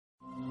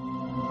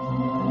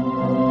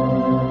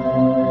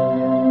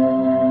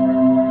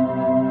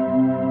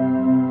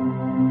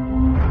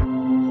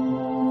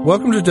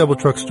Welcome to Double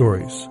Truck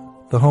Stories,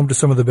 the home to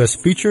some of the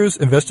best features,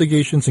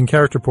 investigations, and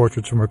character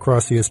portraits from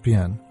across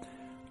ESPN.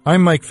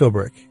 I'm Mike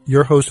Philbrick,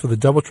 your host for the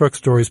Double Truck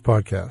Stories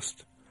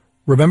podcast.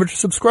 Remember to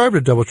subscribe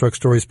to Double Truck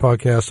Stories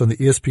podcast on the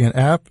ESPN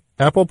app,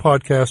 Apple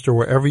Podcast, or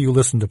wherever you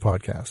listen to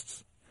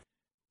podcasts.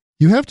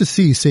 You have to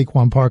see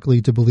Saquon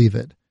Barkley to believe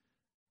it.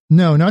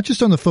 No, not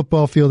just on the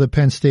football field at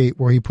Penn State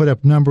where he put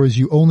up numbers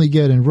you only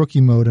get in rookie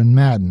mode on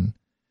Madden,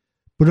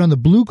 but on the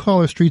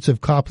blue-collar streets of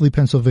Copley,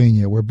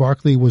 Pennsylvania, where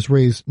Barkley was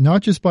raised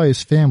not just by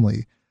his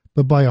family,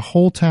 but by a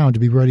whole town to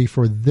be ready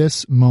for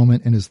this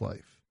moment in his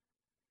life.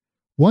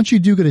 Once you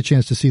do get a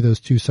chance to see those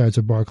two sides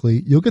of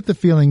Barkley, you'll get the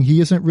feeling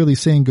he isn't really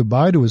saying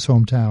goodbye to his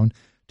hometown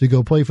to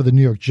go play for the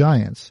New York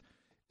Giants,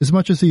 as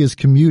much as he is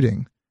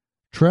commuting,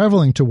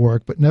 traveling to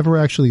work, but never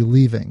actually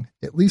leaving,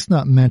 at least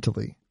not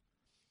mentally.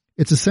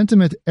 It's a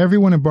sentiment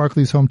everyone in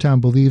Barkley's hometown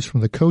believes,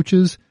 from the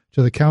coaches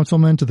to the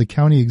councilman to the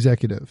county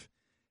executive.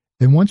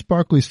 And once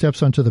Barkley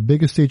steps onto the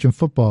biggest stage in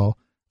football,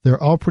 they're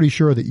all pretty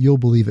sure that you'll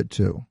believe it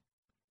too.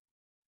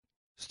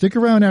 Stick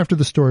around after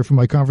the story for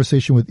my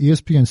conversation with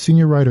ESPN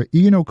senior writer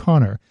Ian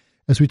O'Connor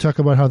as we talk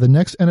about how the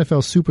next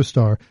NFL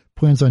superstar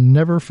plans on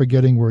never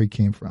forgetting where he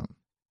came from.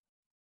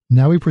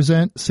 Now we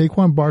present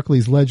Saquon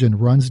Barkley's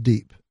Legend Runs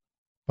Deep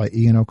by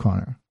Ian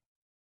O'Connor.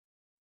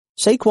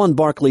 Saquon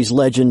Barkley's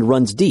legend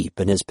runs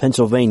deep in his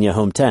Pennsylvania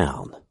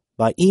hometown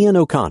by Ian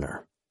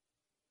O'Connor.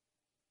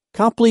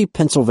 Copley,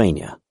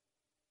 Pennsylvania.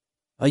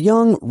 A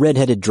young,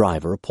 red-headed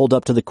driver pulled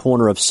up to the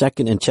corner of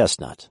 2nd and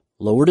Chestnut,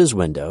 lowered his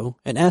window,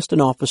 and asked an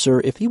officer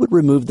if he would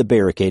remove the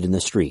barricade in the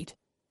street.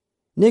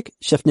 Nick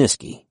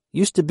Shefnisky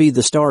used to be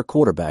the star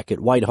quarterback at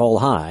Whitehall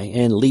High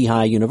and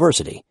Lehigh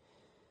University,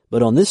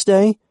 but on this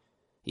day,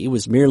 he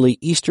was merely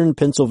Eastern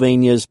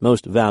Pennsylvania's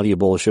most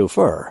valuable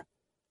chauffeur.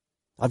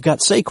 "I've got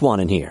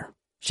Saquon in here,"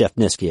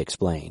 Shefnisky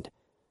explained.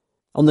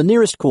 On the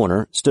nearest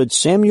corner stood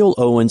Samuel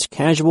Owen's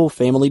Casual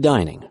Family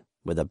Dining,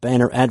 with a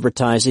banner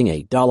advertising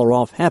a $1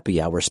 off happy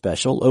hour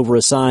special over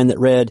a sign that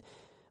read,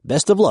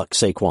 "Best of luck,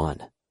 Saquon."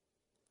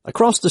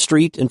 Across the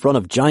street in front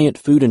of Giant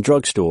Food and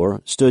Drug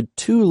Store stood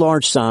two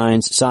large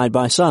signs side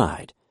by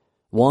side,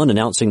 one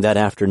announcing that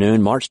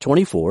afternoon, March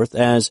 24th,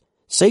 as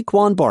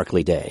Saquon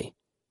Barkley Day,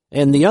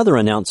 and the other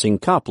announcing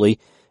Copley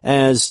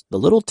as the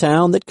little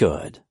town that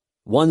could,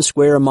 1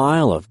 square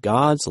mile of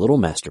God's little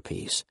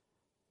masterpiece.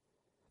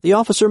 The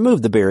officer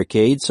moved the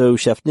barricade so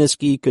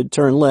Shefnisky could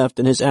turn left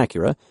in his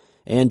Acura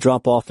and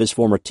drop off his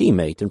former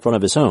teammate in front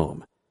of his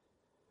home.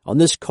 On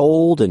this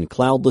cold and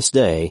cloudless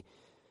day,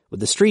 with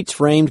the streets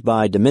framed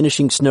by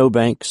diminishing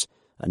snowbanks,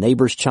 a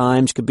neighbor's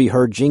chimes could be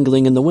heard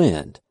jingling in the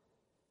wind.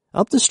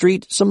 Up the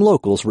street, some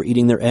locals were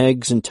eating their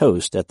eggs and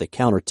toast at the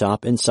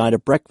countertop inside a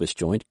breakfast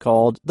joint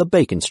called the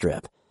Bacon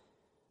Strip.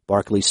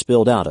 Barkley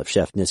spilled out of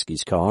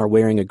Shefnisky's car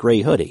wearing a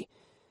gray hoodie,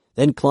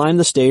 then climbed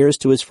the stairs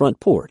to his front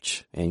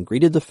porch and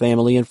greeted the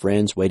family and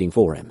friends waiting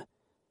for him.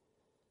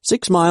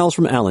 6 miles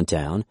from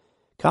Allentown,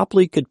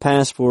 Copley could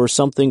pass for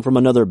something from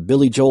another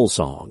Billy Joel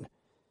song.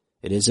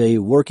 It is a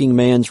working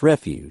man's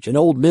refuge, an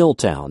old mill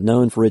town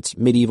known for its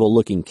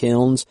medieval-looking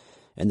kilns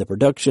and the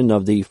production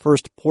of the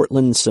first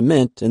Portland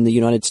cement in the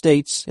United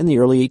States in the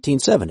early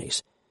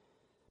 1870s.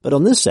 But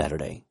on this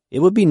Saturday,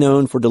 it would be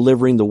known for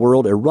delivering the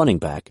world a running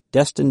back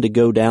destined to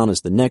go down as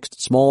the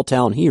next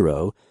small-town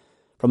hero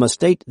from a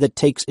state that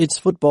takes its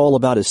football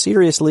about as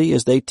seriously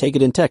as they take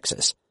it in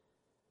Texas.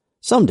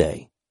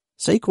 Someday,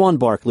 Saquon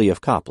Barkley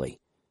of Copley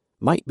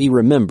might be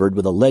remembered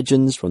with the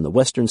legends from the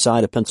western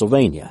side of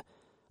Pennsylvania,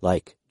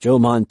 like Joe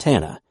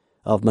Montana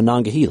of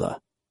Monongahela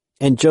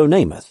and Joe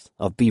Namath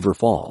of Beaver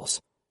Falls.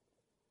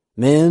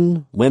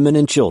 Men, women,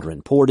 and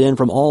children poured in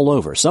from all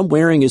over, some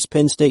wearing his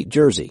Penn State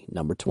jersey,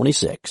 number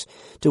 26,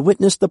 to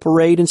witness the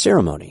parade and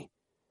ceremony.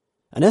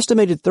 An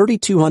estimated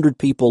 3,200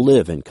 people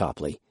live in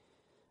Copley.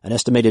 An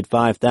estimated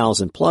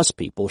 5,000-plus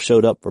people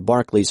showed up for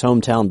Barkley's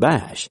hometown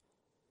bash.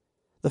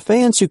 The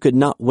fans who could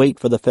not wait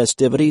for the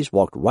festivities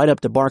walked right up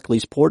to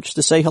Barkley's porch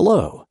to say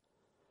hello.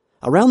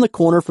 Around the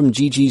corner from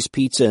Gigi's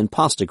Pizza and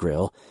Pasta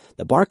Grill,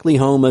 the Barkley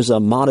home is a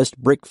modest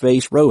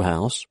brick-faced row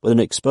house with an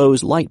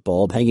exposed light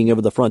bulb hanging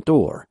over the front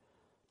door.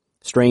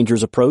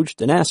 Strangers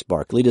approached and asked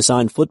Barkley to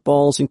sign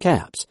footballs and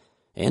caps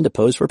and to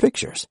pose for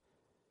pictures,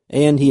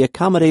 and he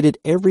accommodated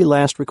every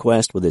last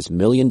request with his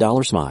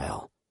 $1,000,000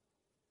 smile.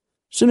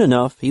 Soon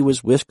enough, he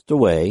was whisked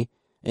away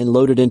and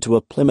loaded into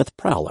a Plymouth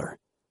Prowler.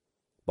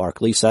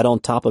 Barkley sat on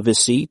top of his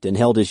seat and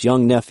held his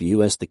young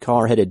nephew as the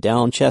car headed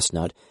down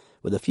Chestnut,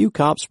 with a few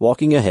cops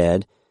walking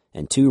ahead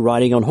and 2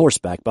 riding on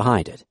horseback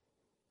behind it.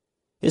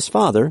 His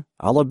father,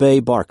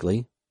 Alabae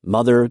Barkley,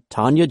 mother,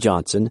 Tanya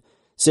Johnson,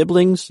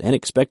 siblings, and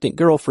expectant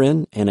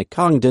girlfriend, Anna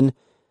Congdon,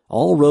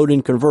 all rode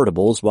in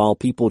convertibles while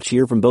people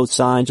cheered from both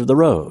sides of the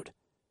road.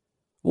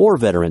 War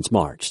veterans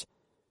marched,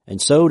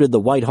 and so did the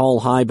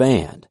Whitehall High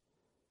Band.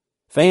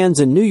 Fans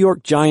in New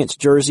York Giants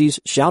jerseys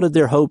shouted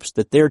their hopes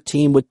that their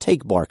team would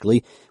take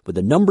Barkley with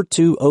the number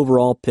 2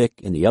 overall pick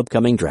in the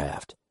upcoming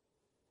draft.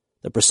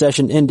 The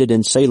procession ended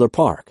in Sailor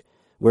Park,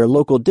 where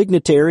local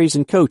dignitaries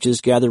and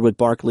coaches gathered with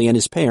Barkley and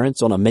his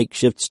parents on a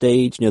makeshift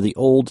stage near the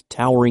old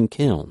towering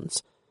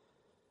kilns.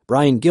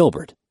 Brian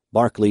Gilbert,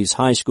 Barkley's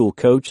high school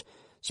coach,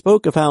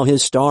 spoke of how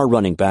his star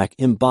running back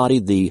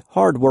embodied the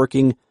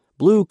hard-working,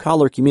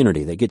 blue-collar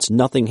community that gets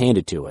nothing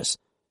handed to us.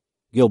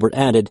 Gilbert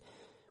added,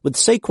 "With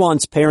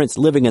Saquon's parents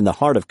living in the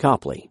heart of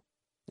Copley,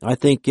 I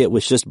think it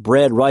was just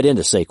bred right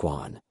into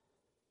Saquon."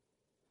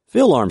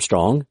 Phil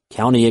Armstrong,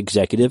 county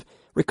executive,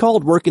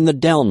 recalled working the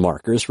down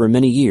markers for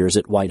many years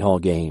at Whitehall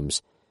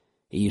games.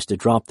 He used to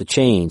drop the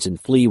chains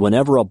and flee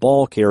whenever a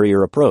ball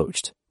carrier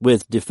approached,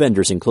 with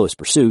defenders in close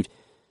pursuit,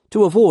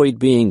 to avoid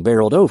being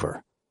barreled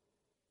over.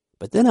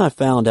 "But then I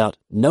found out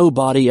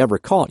nobody ever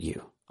caught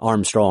you,"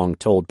 Armstrong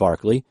told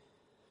Barkley.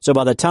 "So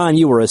by the time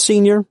you were a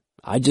senior,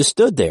 I just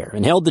stood there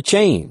and held the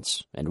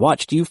chains and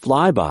watched you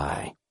fly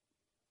by."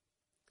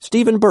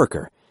 Stephen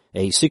Burker,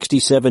 a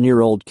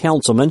 67-year-old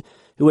councilman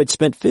who had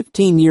spent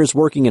 15 years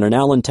working in an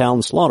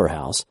Allentown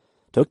slaughterhouse,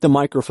 took the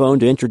microphone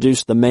to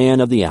introduce the man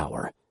of the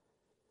hour.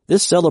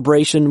 This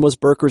celebration was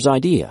Burker's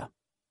idea.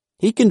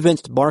 He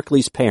convinced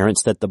Barkley's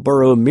parents that the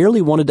borough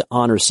merely wanted to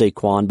honor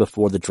Saquon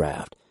before the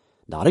draft,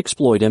 not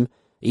exploit him,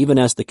 even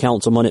as the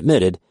councilman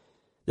admitted,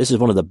 "This is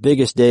one of the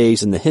biggest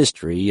days in the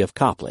history of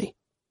Copley."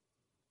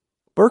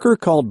 Burker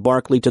called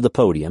Barkley to the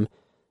podium,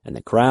 and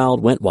the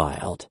crowd went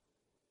wild.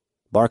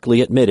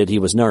 Barkley admitted he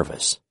was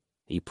nervous.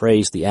 He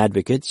praised the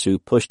advocates who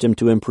pushed him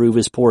to improve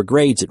his poor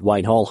grades at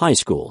Whitehall High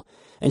School,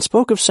 and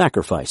spoke of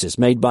sacrifices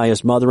made by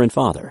his mother and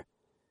father.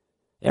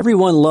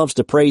 "Everyone loves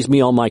to praise me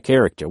on my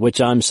character,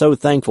 which I'm so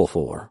thankful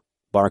for,"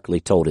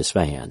 Barkley told his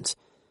fans.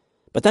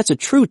 "But that's a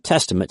true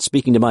testament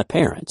speaking to my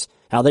parents,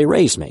 how they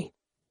raised me.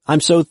 I'm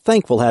so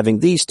thankful having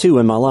these two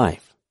in my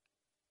life."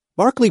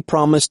 Barkley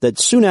promised that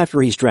soon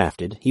after he's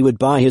drafted, he would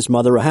buy his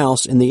mother a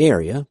house in the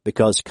area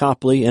because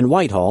Copley and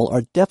Whitehall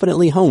are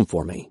definitely home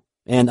for me.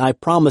 "And I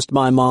promised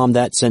my mom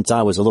that since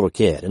I was a little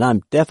kid, and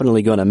I'm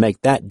definitely going to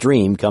make that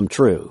dream come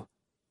true."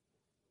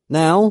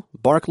 Now,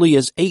 Barkley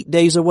is 8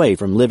 days away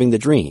from living the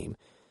dream,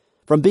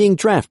 from being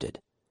drafted,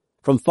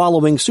 from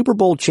following Super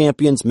Bowl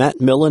champions Matt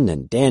Millen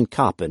and Dan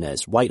Coppin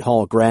as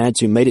Whitehall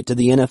grads who made it to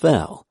the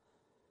NFL.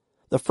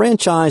 The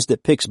franchise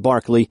that picks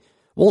Barkley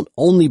won't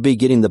only be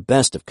getting the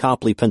best of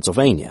Copley,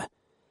 Pennsylvania.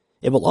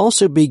 It will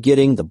also be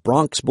getting the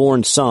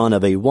Bronx-born son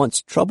of a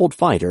once troubled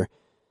fighter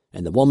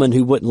and the woman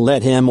who wouldn't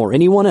let him or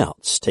anyone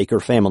else take her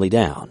family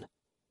down.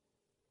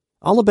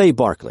 Olive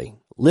Barkley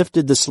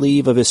lifted the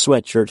sleeve of his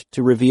sweatshirt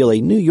to reveal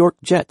a New York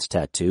Jets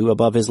tattoo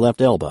above his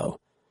left elbow.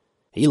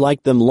 He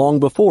liked them long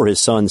before his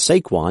son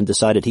Saquon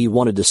decided he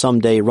wanted to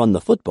someday run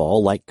the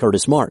football like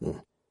Curtis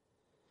Martin.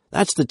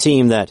 "That's the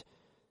team that,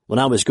 when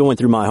I was going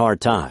through my hard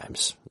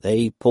times,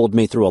 they pulled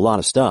me through a lot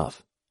of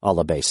stuff,"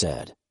 Olive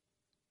said.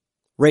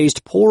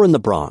 Raised poor in the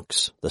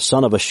Bronx, the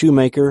son of a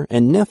shoemaker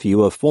and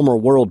nephew of former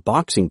world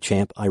boxing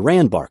champ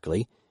Iran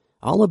Barkley,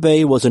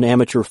 Olive was an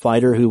amateur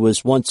fighter who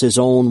was once his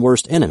own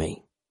worst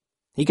enemy.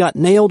 He got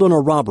nailed on a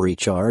robbery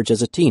charge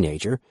as a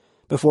teenager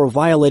before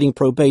violating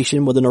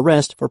probation with an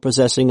arrest for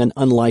possessing an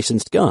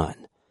unlicensed gun.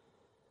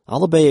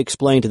 Olive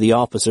explained to the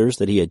officers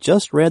that he had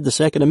just read the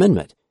Second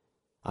Amendment.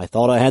 "I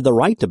thought I had the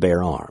right to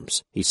bear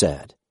arms," he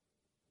said.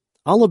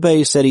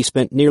 Olive said he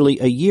spent nearly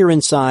a year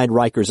inside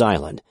Rikers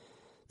Island,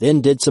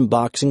 then did some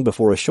boxing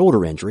before a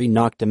shoulder injury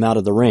knocked him out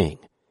of the ring.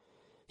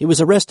 He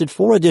was arrested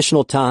 4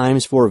 additional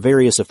times for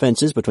various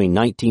offenses between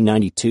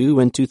 1992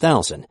 and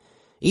 2000,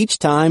 each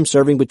time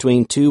serving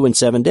between 2 and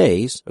 7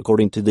 days,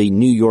 according to the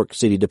New York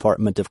City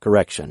Department of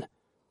Correction.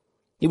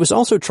 He was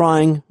also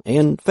trying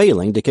and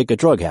failing to kick a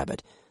drug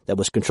habit that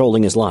was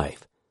controlling his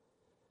life.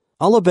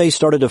 Olive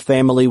started a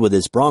family with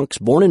his Bronx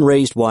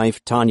born-and-raised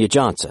wife, Tanya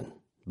Johnson,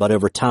 but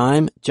over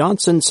time,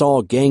 Johnson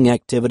saw gang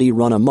activity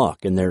run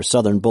amok in their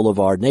Southern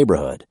Boulevard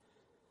neighborhood.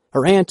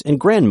 Her aunt and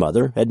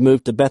grandmother had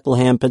moved to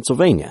Bethlehem,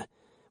 Pennsylvania,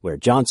 where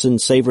Johnson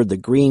savored the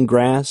green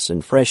grass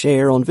and fresh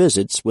air on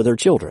visits with her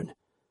children.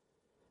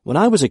 "When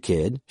I was a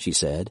kid," she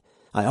said,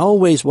 "I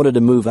always wanted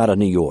to move out of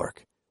New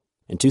York.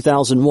 In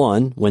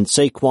 2001, when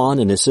Saquon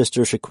and his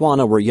sister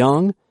Shaquana were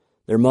young,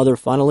 their mother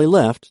finally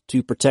left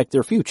to protect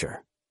their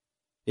future.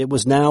 It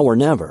was now or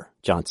never,"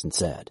 Johnson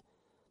said.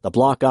 "The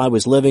block I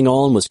was living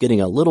on was getting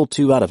a little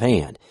too out of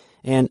hand,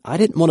 and I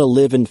didn't want to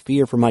live in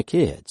fear for my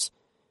kids.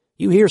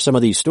 You hear some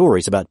of these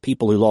stories about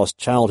people who lost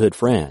childhood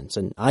friends,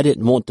 and I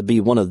didn't want to be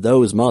one of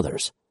those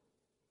mothers."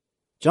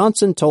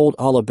 Johnson told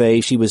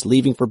Olive she was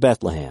leaving for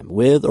Bethlehem,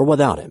 with or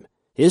without him,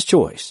 his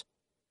choice.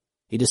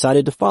 He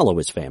decided to follow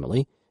his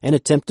family and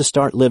attempt to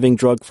start living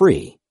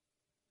drug-free.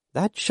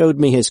 "That showed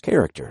me his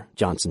character,"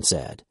 Johnson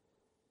said.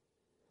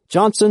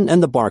 Johnson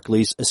and the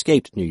Barkleys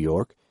escaped New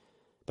York,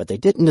 but they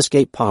didn't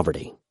escape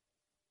poverty.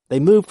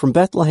 They moved from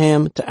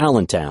Bethlehem to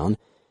Allentown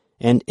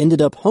and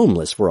ended up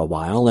homeless for a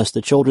while as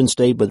the children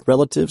stayed with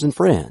relatives and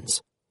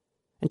friends.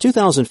 In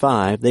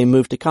 2005, they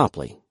moved to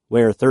Copley,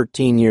 where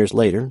 13 years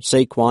later,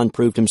 Saquon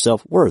proved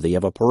himself worthy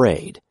of a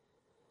parade.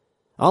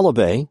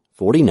 Olive,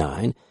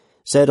 49,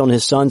 said on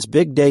his son's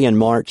big day in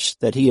March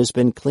that he has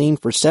been clean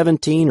for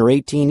 17 or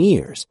 18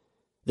 years,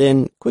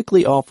 then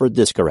quickly offered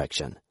this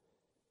correction.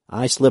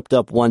 "I slipped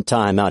up one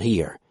time out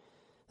here.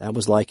 That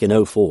was like in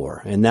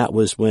 2004, and that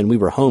was when we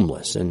were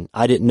homeless, and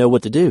I didn't know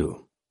what to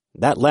do.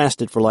 That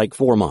lasted for like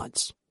 4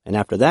 months, and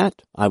after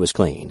that, I was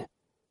clean.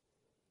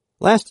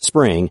 Last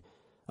spring,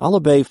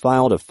 Alibay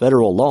filed a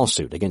federal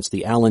lawsuit against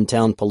the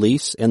Allentown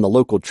police and the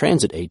local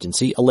transit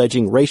agency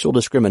alleging racial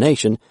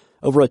discrimination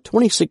over a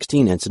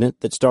 2016 incident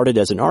that started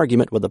as an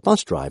argument with a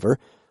bus driver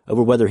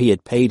over whether he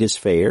had paid his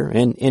fare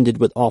and ended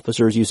with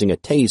officers using a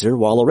taser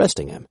while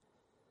arresting him.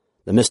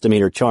 The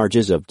misdemeanor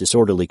charges of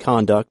disorderly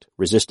conduct,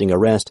 resisting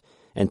arrest,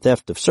 and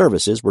theft of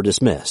services were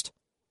dismissed.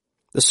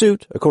 The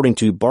suit, according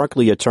to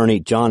Barkley attorney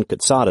John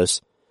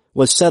Katsadas,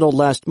 was settled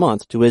last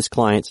month to his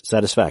client's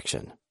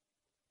satisfaction.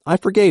 I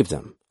forgave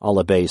them,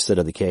 Alibay said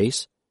of the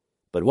case,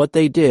 but what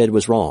they did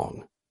was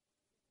wrong.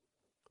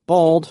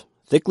 Bald,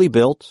 thickly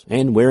built,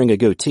 and wearing a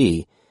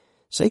goatee,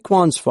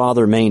 Saquon's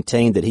father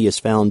maintained that he has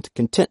found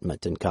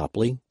contentment in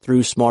Copley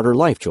through smarter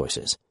life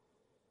choices.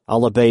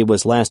 Alibay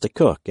was last a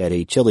cook at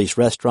a Chili's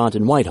restaurant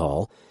in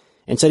Whitehall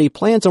and said he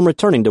plans on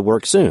returning to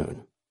work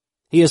soon.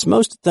 He is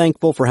most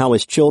thankful for how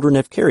his children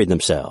have carried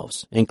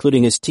themselves,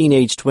 including his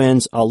teenage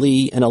twins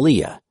Ali and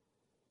Aliyah.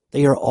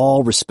 They are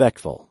all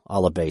respectful,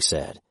 Alibay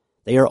said.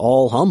 They are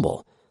all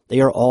humble.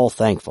 They are all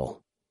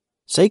thankful.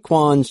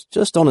 Saquon's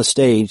just on a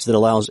stage that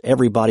allows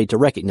everybody to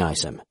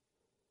recognize him.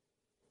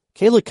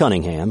 Kayla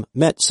Cunningham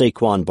met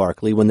Saquon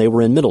Barkley when they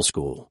were in middle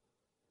school.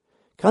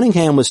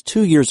 Cunningham was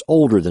 2 years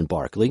older than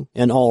Barkley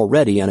and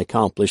already an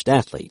accomplished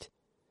athlete.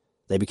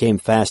 They became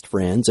fast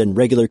friends and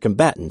regular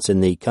combatants in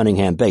the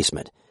Cunningham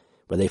basement,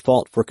 where they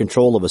fought for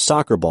control of a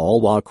soccer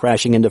ball while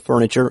crashing into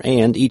furniture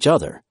and each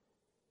other.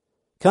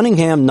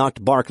 Cunningham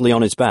knocked Barkley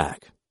on his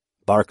back.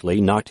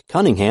 Barkley knocked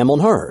Cunningham on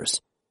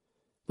hers.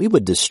 We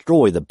would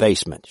destroy the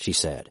basement, she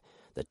said.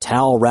 The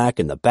towel rack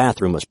in the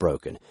bathroom was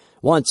broken.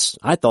 Once,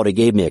 I thought he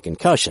gave me a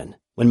concussion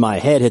when my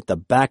head hit the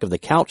back of the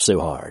couch so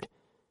hard.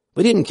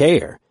 We didn't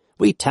care.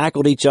 We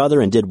tackled each other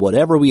and did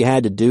whatever we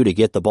had to do to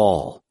get the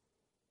ball.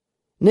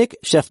 Nick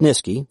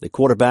Shefnisky, the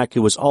quarterback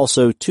who was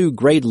also 2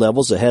 grade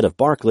levels ahead of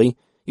Barkley,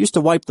 used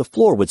to wipe the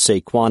floor with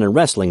Saquon in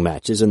wrestling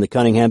matches in the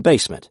Cunningham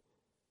basement.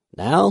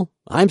 Now,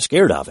 I'm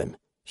scared of him,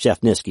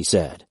 Shefnisky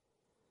said.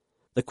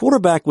 The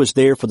quarterback was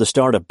there for the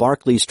start of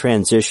Barkley's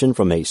transition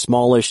from a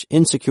smallish,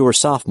 insecure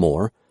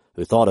sophomore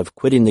who thought of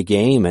quitting the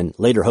game and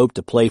later hoped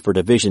to play for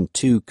Division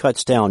II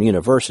Kutztown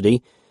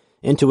University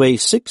into a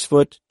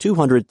 6-foot,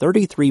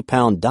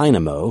 233-pound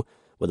dynamo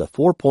with a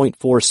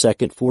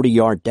 4.4-second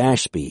 40-yard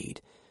dash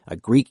speed, a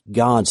Greek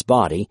god's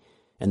body,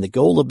 and the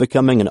goal of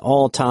becoming an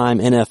all-time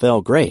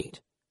NFL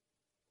great.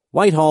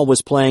 Whitehall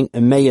was playing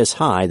Emmaus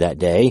High that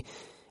day,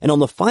 and on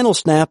the final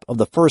snap of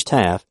the first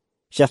half,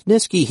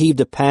 Shefnisky heaved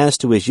a pass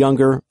to his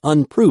younger,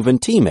 unproven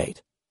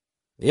teammate.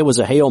 It was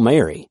a Hail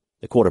Mary,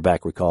 the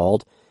quarterback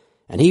recalled,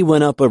 and he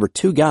went up over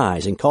 2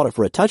 guys and caught it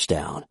for a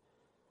touchdown.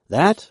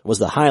 That was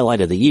the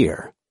highlight of the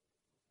year.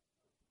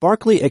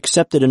 Barkley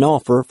accepted an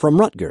offer from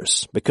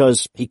Rutgers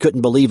because he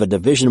couldn't believe a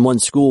Division I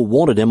school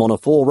wanted him on a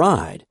full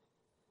ride.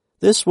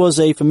 This was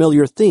a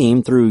familiar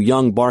theme through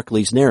young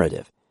Barkley's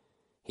narrative.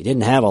 He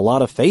didn't have a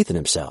lot of faith in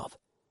himself.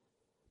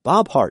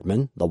 Bob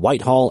Hartman, the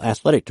Whitehall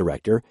athletic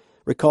director,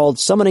 recalled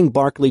summoning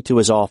Barkley to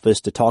his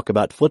office to talk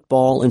about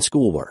football and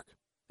schoolwork,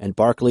 and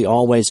Barkley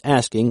always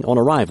asking on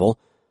arrival,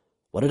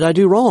 "What did I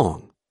do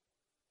wrong?"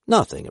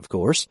 Nothing, of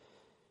course.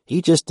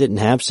 He just didn't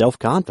have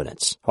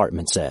self-confidence,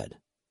 Hartman said.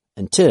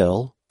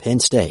 Until Penn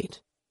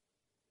State.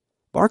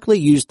 Barkley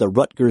used the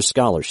Rutgers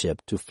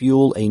scholarship to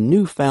fuel a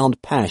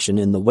newfound passion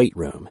in the weight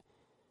room.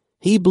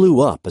 He blew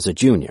up as a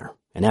junior,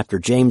 and after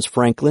James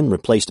Franklin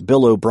replaced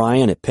Bill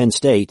O'Brien at Penn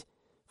State,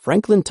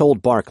 Franklin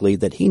told Barkley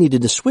that he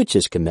needed to switch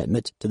his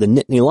commitment to the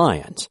Nittany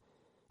Lions,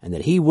 and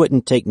that he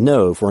wouldn't take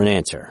no for an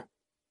answer.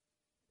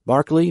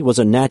 Barkley was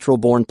a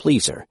natural-born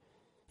pleaser,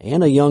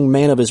 and a young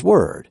man of his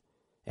word,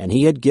 and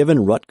he had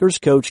given Rutgers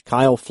coach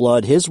Kyle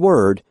Flood his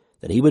word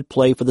that he would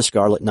play for the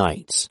Scarlet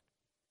Knights.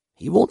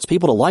 He wants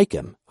people to like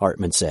him,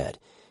 Hartman said.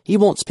 He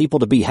wants people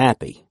to be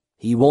happy.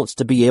 He wants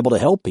to be able to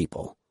help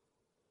people.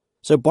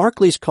 So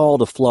Barkley's call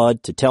to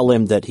Flood to tell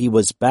him that he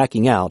was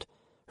backing out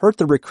hurt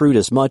the recruit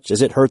as much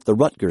as it hurt the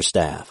Rutgers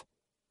staff.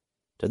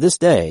 To this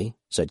day,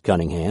 said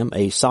Cunningham,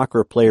 a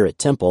soccer player at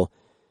Temple,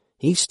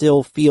 he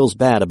still feels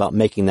bad about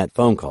making that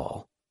phone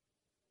call.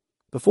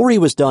 Before he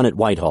was done at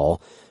Whitehall,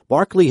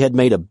 Barkley had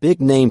made a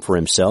big name for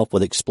himself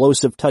with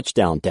explosive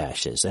touchdown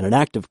dashes and an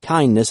act of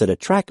kindness at a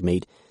track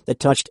meet that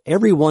touched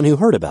everyone who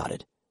heard about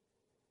it.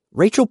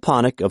 Rachel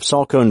Ponick of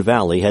Salcone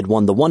Valley had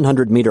won the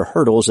 100-meter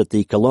hurdles at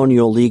the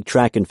Colonial League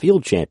Track and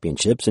Field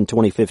Championships in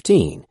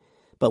 2015,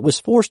 but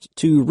was forced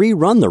to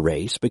rerun the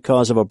race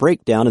because of a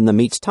breakdown in the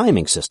meet's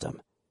timing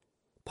system.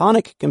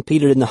 Ponick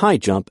competed in the high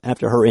jump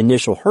after her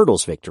initial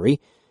hurdles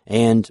victory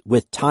and,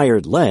 with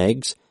tired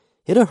legs,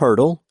 hit a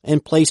hurdle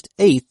and placed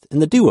 8th in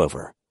the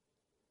do-over.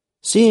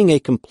 Seeing a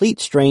complete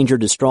stranger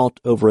distraught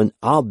over an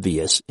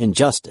obvious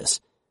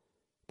injustice,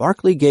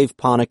 Barkley gave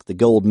Ponick the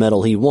gold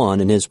medal he won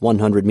in his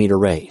 100-meter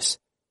race.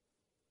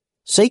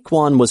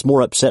 Saquon was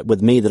more upset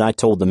with me than I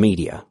told the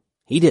media.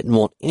 He didn't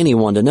want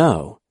anyone to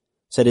know,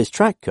 said his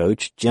track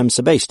coach, Jim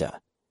Sebesta.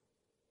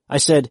 I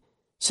said,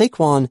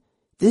 Saquon,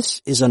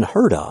 this is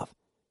unheard of.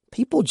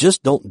 People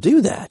just don't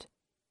do that.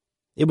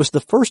 It was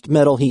the first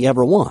medal he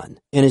ever won,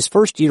 and his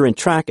first year in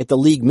track at the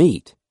league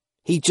meet.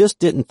 He just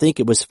didn't think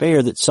it was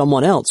fair that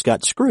someone else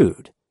got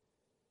screwed.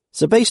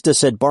 Sebesta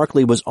said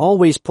Barkley was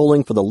always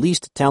pulling for the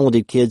least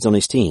talented kids on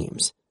his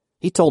teams.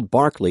 He told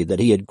Barkley that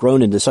he had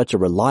grown into such a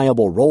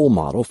reliable role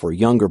model for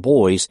younger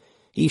boys,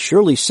 he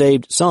surely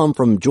saved some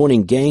from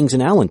joining gangs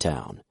in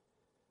Allentown.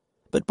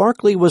 But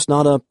Barkley was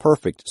not a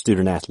perfect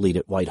student-athlete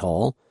at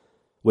Whitehall,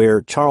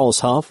 where Charles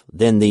Huff,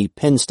 then the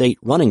Penn State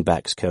running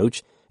backs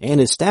coach, and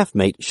his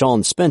staffmate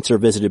Sean Spencer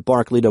visited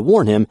Barkley to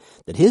warn him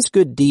that his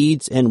good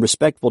deeds and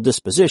respectful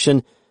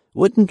disposition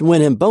wouldn't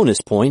win him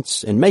bonus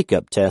points and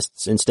makeup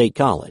tests in State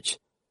College.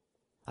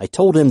 I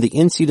told him the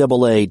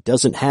NCAA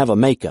doesn't have a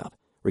makeup,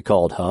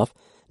 recalled Huff,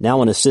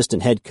 now an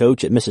assistant head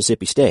coach at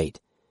Mississippi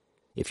State.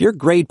 If your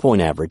grade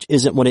point average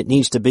isn't what it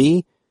needs to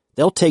be,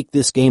 they'll take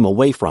this game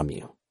away from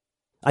you.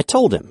 I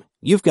told him,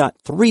 you've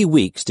got 3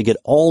 weeks to get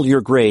all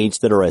your grades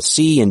that are a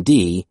C and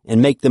D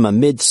and make them a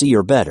mid-C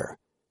or better,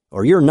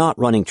 or you're not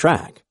running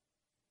track.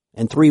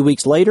 And 3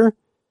 weeks later,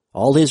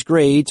 all his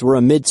grades were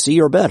a mid-C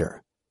or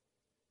better.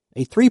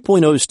 A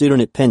 3.0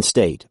 student at Penn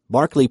State,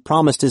 Barkley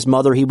promised his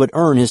mother he would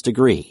earn his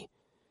degree.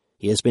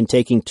 He has been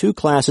taking 2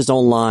 classes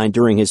online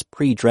during his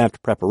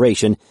pre-draft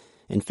preparation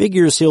and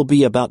figures he'll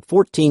be about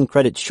 14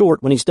 credits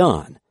short when he's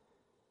done.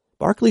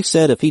 Barkley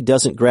said if he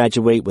doesn't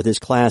graduate with his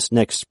class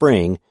next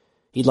spring,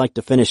 he'd like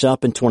to finish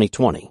up in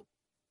 2020.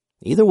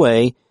 Either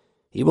way,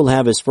 he will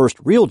have his first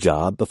real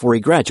job before he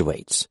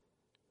graduates.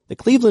 The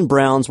Cleveland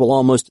Browns will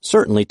almost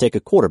certainly take a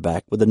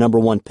quarterback with the number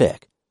 1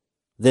 pick.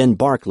 Then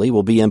Barkley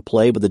will be in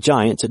play with the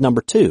Giants at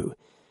number 2,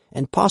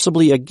 and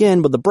possibly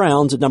again with the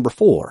Browns at number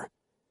 4.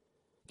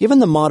 Given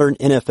the modern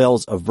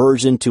NFL's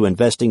aversion to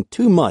investing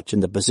too much in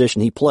the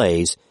position he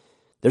plays,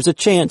 there's a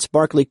chance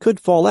Barkley could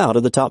fall out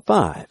of the top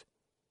 5.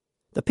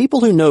 The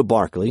people who know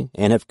Barkley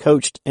and have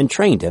coached and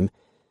trained him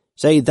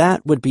say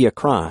that would be a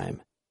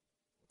crime.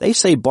 They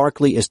say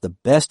Barkley is the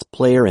best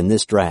player in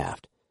this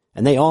draft,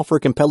 and they offer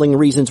compelling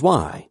reasons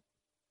why.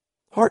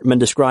 Hartman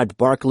described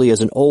Barkley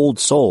as an old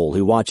soul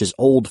who watches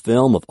old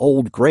film of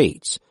old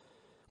greats.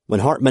 When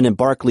Hartman and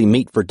Barkley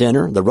meet for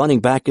dinner, the running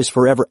back is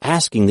forever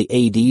asking the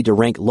AD to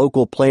rank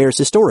local players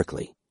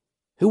historically.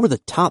 Who were the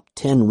top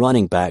 10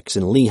 running backs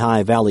in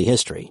Lehigh Valley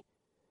history?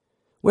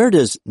 Where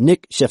does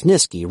Nick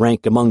Shefnisky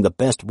rank among the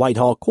best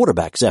Whitehall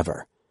quarterbacks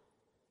ever?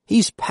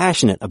 He's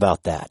passionate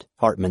about that,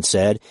 Hartman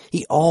said.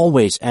 He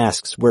always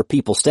asks where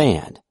people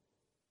stand.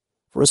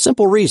 For a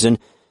simple reason,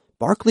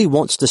 Barkley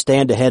wants to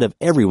stand ahead of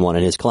everyone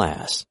in his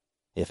class.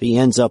 If he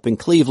ends up in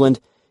Cleveland,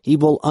 he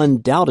will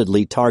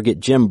undoubtedly target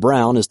Jim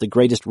Brown as the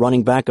greatest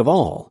running back of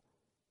all.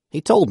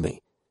 He told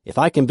me, if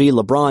I can be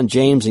LeBron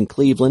James in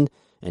Cleveland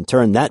and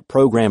turn that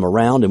program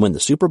around and win the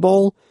Super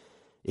Bowl,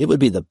 it would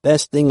be the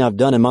best thing I've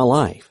done in my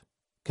life,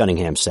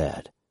 Cunningham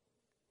said.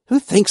 Who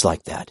thinks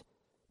like that?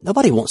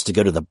 Nobody wants to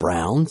go to the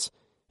Browns.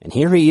 And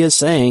here he is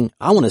saying,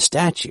 I want a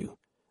statue.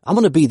 I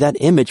want to be that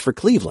image for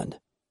Cleveland.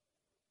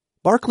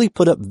 Barkley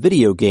put up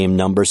video game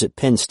numbers at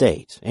Penn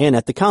State and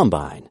at the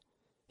Combine.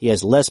 He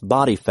has less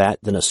body fat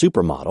than a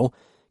supermodel,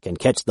 can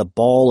catch the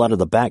ball out of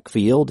the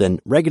backfield, and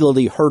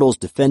regularly hurdles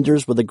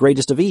defenders with the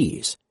greatest of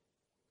ease.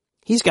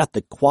 He's got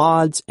the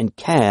quads and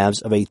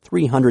calves of a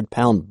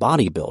 300-pound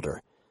bodybuilder,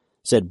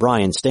 said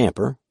Brian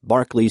Stamper,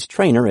 Barkley's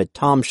trainer at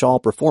Tom Shaw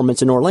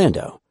Performance in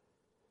Orlando.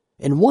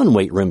 In one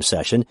weight room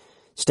session,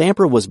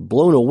 Stamper was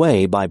blown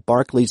away by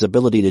Barkley's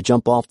ability to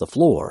jump off the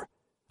floor,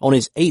 on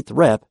his 8th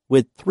rep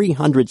with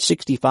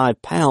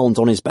 365 pounds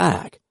on his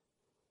back.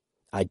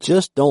 I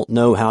just don't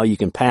know how you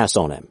can pass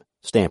on him,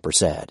 Stamper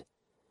said.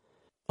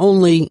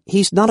 Only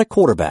he's not a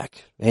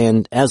quarterback,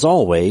 and as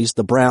always,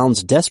 the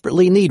Browns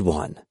desperately need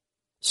one.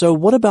 So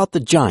what about the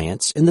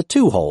Giants in the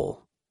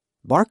 2-hole?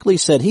 Barkley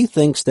said he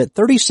thinks that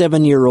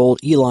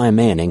 37-year-old Eli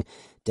Manning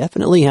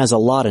definitely has a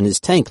lot in his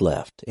tank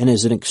left and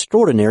is an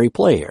extraordinary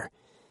player,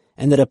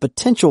 and that a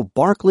potential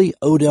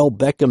Barkley-Odell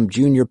Beckham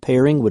Jr.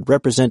 pairing would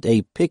represent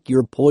a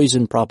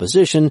pick-your-poison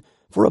proposition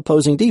for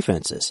opposing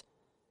defenses.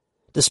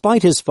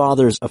 Despite his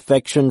father's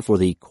affection for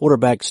the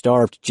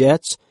quarterback-starved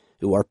Jets,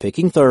 who are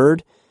picking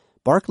 3rd,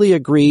 Barkley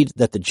agreed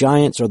that the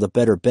Giants are the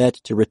better bet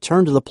to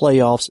return to the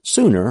playoffs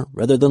sooner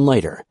rather than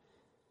later.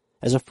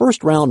 As a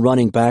first-round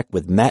running back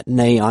with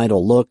matinee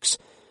idol looks,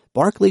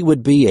 Barkley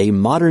would be a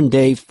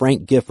modern-day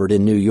Frank Gifford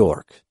in New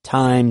York,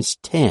 times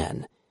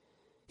 10.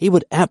 He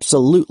would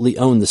absolutely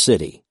own the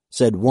city,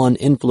 said one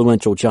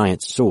influential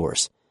Giants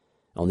source.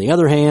 On the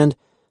other hand,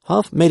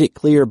 Huff made it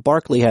clear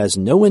Barkley has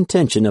no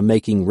intention of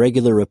making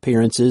regular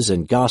appearances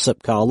in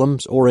gossip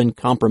columns or in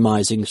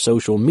compromising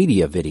social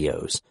media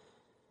videos.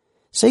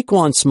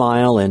 Saquon's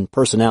smile and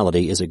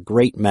personality is a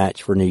great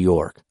match for New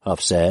York,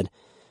 Huff said.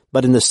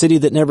 But in the city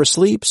that never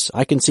sleeps,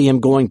 I can see him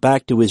going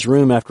back to his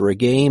room after a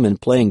game and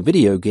playing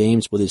video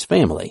games with his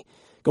family,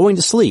 going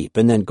to sleep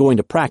and then going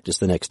to practice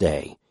the next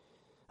day.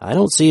 I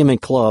don't see him in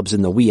clubs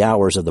in the wee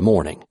hours of the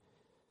morning.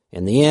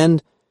 In the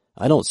end,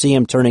 I don't see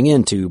him turning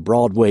into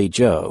Broadway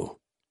Joe.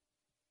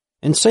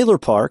 In Sailor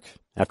Park,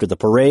 After the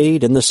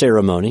parade and the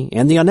ceremony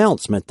and the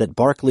announcement that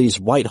Barkley's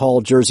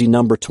Whitehall jersey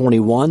number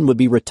 21 would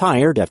be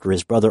retired after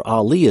his brother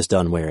Ali is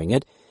done wearing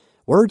it,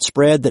 word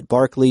spread that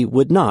Barkley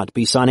would not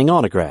be signing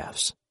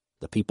autographs.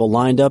 The people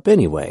lined up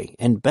anyway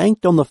and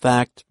banked on the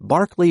fact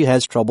Barkley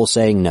has trouble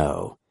saying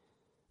no.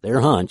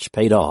 Their hunch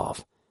paid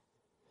off.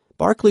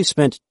 Barkley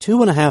spent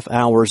 2.5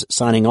 hours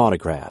signing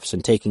autographs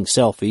and taking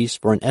selfies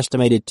for an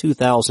estimated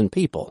 2,000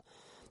 people,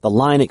 the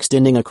line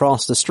extending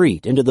across the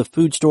street into the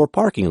food store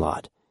parking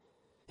lot.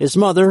 His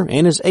mother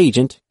and his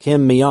agent,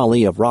 Kim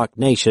Miali of Rock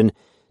Nation,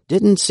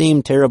 didn't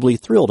seem terribly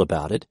thrilled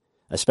about it,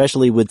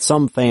 especially with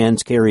some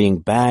fans carrying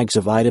bags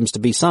of items to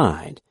be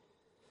signed.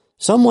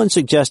 Someone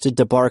suggested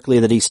to Barkley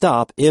that he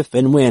stop if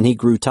and when he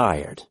grew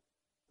tired.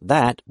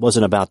 That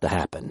wasn't about to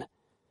happen.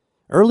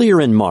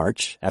 Earlier in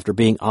March, after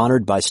being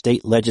honored by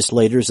state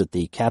legislators at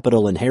the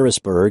Capitol in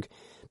Harrisburg,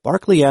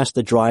 Barkley asked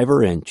the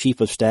driver and chief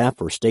of staff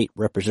for State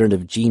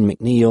Representative Gene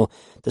McNeil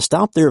to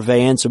stop their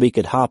van so he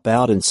could hop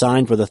out and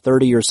sign for the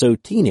 30 or so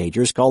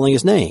teenagers calling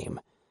his name.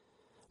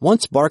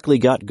 Once Barkley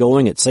got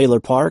going at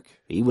Saylor Park,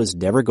 he was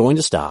never going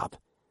to stop.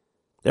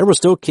 There were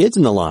still kids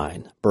in the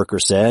line, Burker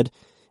said,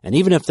 and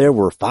even if there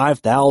were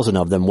 5,000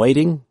 of them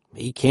waiting,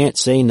 he can't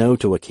say no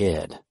to a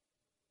kid.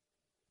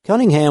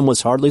 Cunningham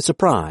was hardly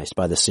surprised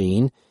by the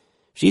scene.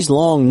 She's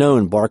long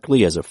known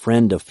Barkley as a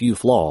friend of few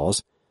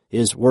flaws.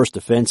 His worst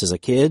offense as a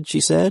kid,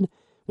 she said,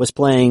 was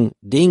playing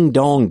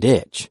ding-dong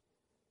ditch.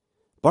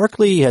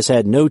 Barkley has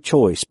had no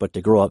choice but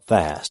to grow up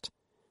fast.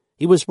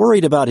 He was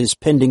worried about his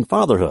pending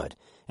fatherhood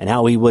and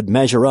how he would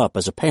measure up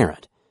as a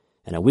parent,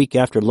 and a week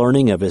after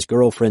learning of his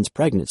girlfriend's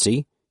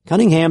pregnancy,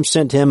 Cunningham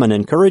sent him an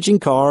encouraging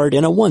card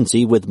and a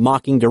onesie with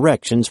mocking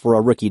directions for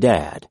a rookie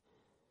dad.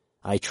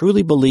 "I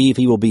truly believe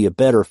he will be a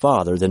better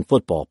father than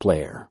football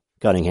player,"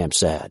 Cunningham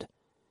said.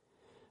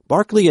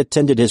 Barkley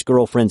attended his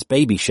girlfriend's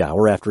baby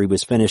shower after he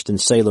was finished in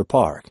Saylor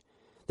Park,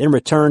 then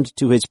returned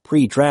to his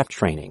pre-draft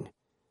training.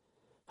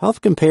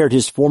 Huff compared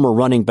his former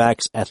running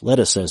back's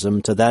athleticism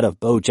to that of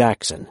Bo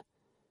Jackson.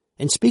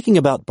 In speaking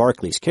about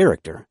Barkley's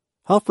character,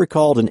 Huff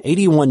recalled an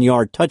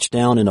 81-yard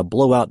touchdown in a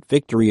blowout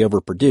victory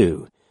over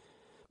Purdue.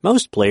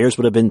 Most players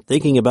would have been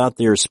thinking about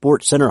their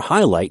SportsCenter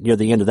highlight near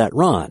the end of that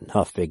run,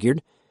 Huff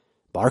figured.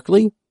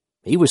 Barkley?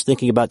 He was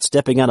thinking about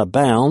stepping out of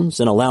bounds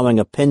and allowing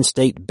a Penn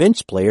State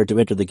bench player to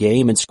enter the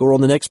game and score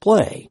on the next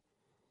play.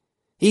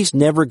 "He's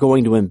never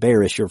going to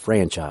embarrass your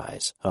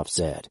franchise," Huff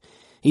said.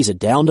 "He's a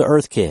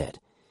down-to-earth kid.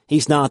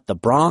 He's not the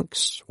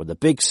Bronx or the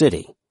big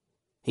city.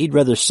 He'd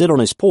rather sit on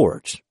his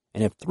porch,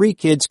 and if 3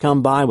 kids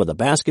come by with a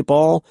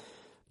basketball,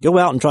 go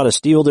out and try to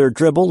steal their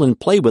dribble and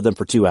play with them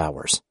for 2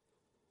 hours."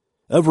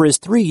 Over his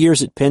 3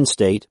 years at Penn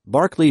State,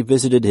 Barkley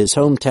visited his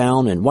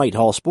hometown and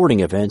Whitehall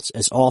sporting events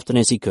as often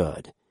as he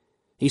could.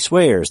 He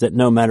swears that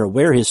no matter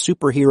where his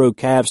superhero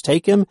Cavs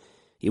take him,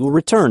 he will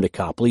return to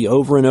Copley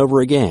over and over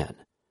again.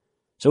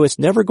 "So it's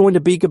never going to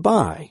be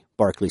goodbye,"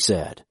 Barkley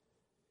said.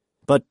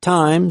 But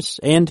times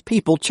and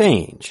people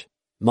change.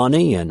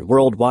 Money and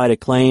worldwide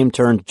acclaim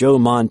turned Joe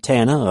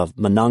Montana of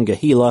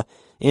Monongahela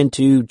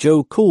into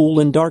Joe Cool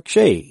in Dark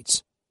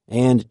Shades,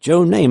 and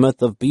Joe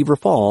Namath of Beaver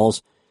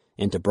Falls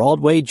into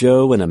Broadway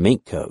Joe in a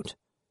mink coat.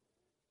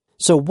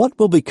 So what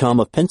will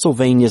become of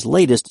Pennsylvania's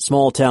latest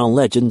small-town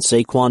legend,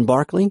 Saquon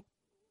Barkley?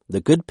 The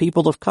good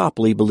people of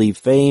Copley believe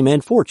fame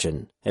and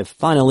fortune have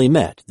finally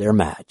met their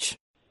match.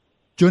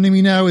 Joining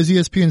me now is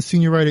ESPN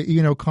senior writer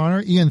Ian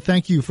O'Connor. Ian,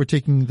 thank you for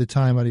taking the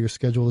time out of your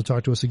schedule to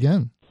talk to us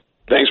again.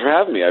 Thanks for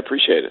having me. I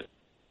appreciate it.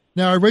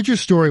 Now, I read your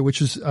story,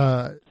 which is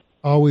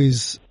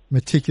always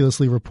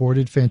meticulously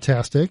reported,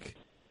 fantastic.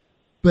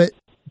 But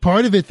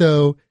part of it,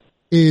 though,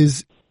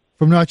 is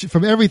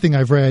from everything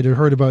I've read or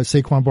heard about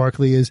Saquon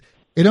Barkley is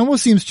it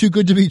almost seems too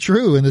good to be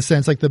true in the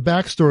sense, like the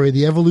backstory,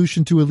 the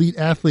evolution to elite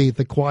athlete,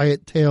 the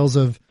quiet tales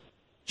of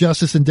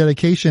justice and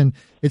dedication.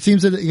 It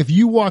seems that if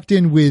you walked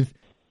in with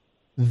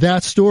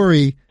that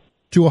story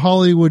to a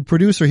Hollywood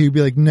producer, he'd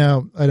be like,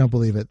 "No, I don't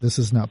believe it. This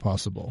is not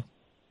possible."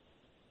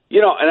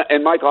 You know,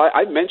 and Michael,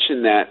 I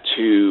mentioned that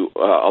to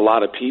a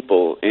lot of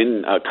people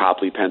in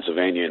Copley,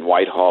 Pennsylvania, in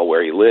Whitehall,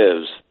 where he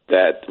lives,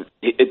 that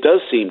it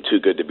does seem too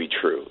good to be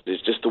true.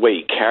 It's just the way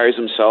he carries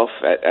himself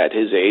at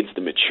his age,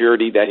 the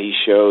maturity that he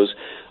shows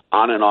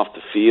on and off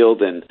the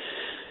field. And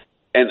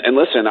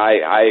listen,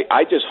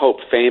 I just hope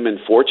fame and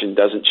fortune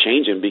doesn't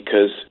change him,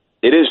 because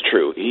it is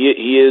true.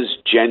 He is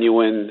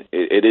genuine.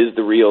 It is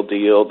the real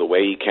deal. The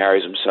way he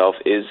carries himself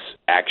is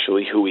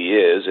actually who he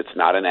is. It's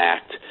not an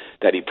act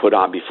that he put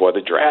on before the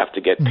draft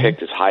to get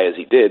picked as high as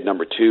he did,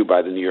 number 2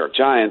 by the New York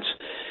Giants.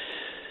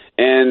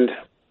 And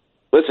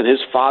listen, his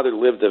father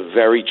lived a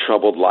very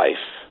troubled life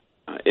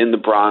in the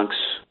Bronx,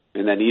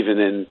 and then even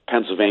in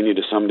Pennsylvania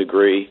to some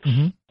degree.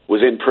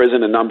 Was in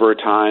prison a number of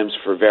times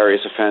for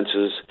various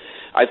offenses.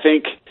 I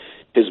think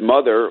his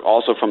mother,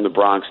 also from the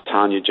Bronx,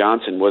 Tanya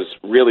Johnson, was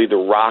really the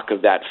rock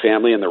of that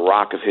family and the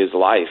rock of his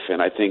life.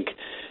 And I think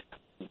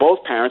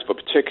both parents, but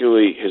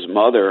particularly his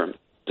mother,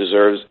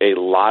 deserves a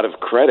lot of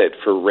credit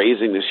for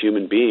raising this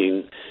human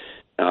being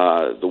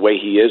the way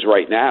he is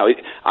right now.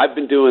 I've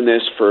been doing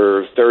this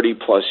for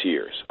 30-plus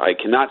years. I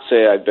cannot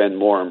say I've been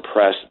more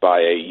impressed by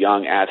a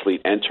young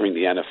athlete entering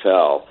the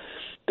NFL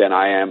than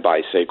I am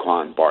by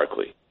Saquon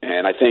Barkley.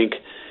 And I think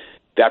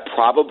that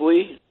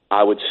probably,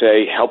 I would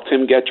say, helped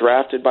him get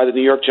drafted by the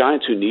New York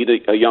Giants, who need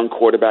a young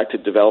quarterback to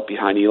develop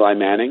behind Eli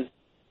Manning,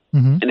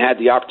 and had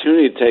the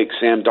opportunity to take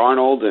Sam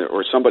Darnold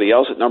or somebody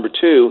else at number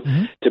 2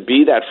 to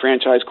be that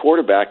franchise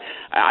quarterback.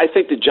 I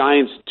think the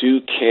Giants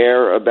do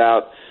care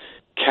about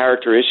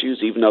character issues,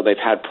 even though they've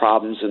had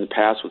problems in the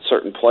past with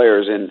certain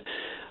players. And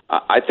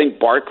I think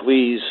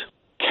Barkley's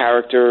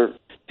character,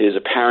 his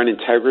apparent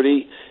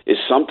integrity, is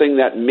something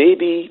that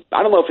maybe,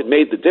 I don't know if it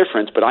made the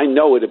difference, but I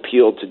know it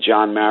appealed to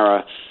John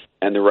Mara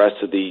and the rest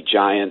of the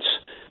Giants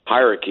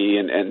hierarchy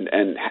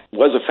and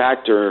was a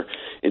factor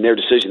in their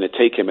decision to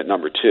take him at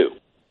number 2.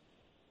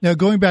 Now,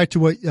 going back to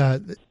what,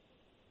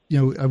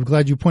 I'm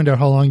glad you pointed out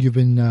how long you've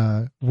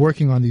been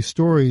working on these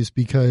stories,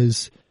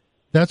 because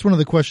that's one of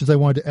the questions I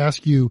wanted to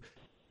ask you.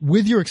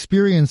 With your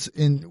experience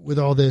with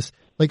all this,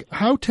 like,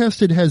 how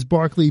tested has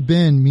Barkley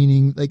been?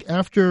 Meaning, like,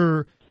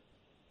 after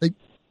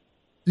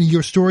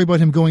your story about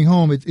him going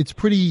home, it's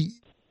pretty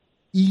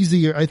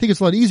easier. I think it's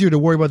a lot easier to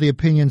worry about the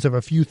opinions of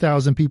a few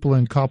thousand people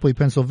in Copley,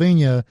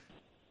 Pennsylvania,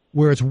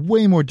 where it's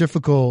way more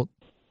difficult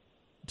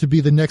to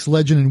be the next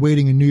legend in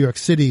waiting in New York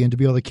City and to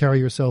be able to carry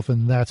yourself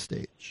in that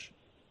stage.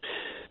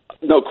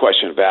 No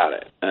question about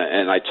it.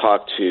 And I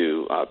talked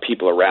to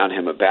people around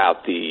him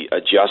about the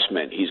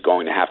adjustment he's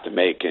going to have to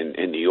make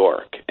in New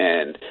York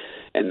and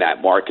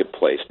that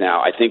marketplace.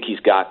 Now, I think he's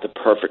got the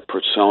perfect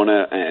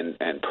persona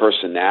and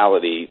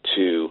personality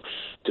to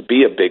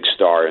be a big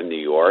star in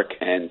New York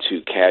and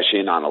to cash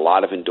in on a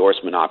lot of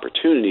endorsement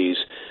opportunities,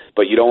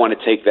 but you don't want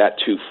to take that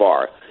too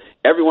far.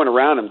 Everyone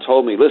around him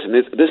told me, listen,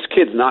 this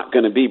kid's not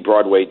going to be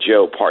Broadway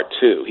Joe Part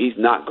 2. He's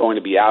not going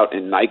to be out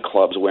in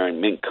nightclubs wearing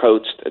mink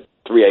coats at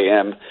 3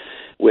 a.m.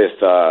 with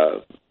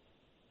a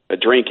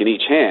drink in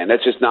each hand.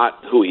 That's just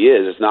not who he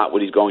is. It's not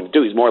what he's going to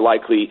do. He's more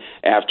likely,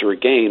 after a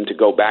game, to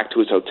go back to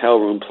his hotel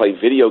room, play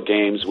video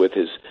games with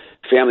his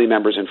family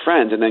members and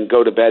friends, and then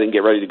go to bed and get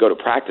ready to go to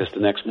practice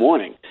the next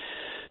morning.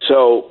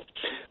 So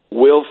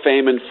will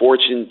fame and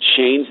fortune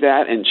change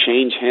that and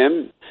change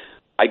him?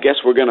 I guess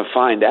we're going to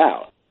find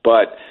out.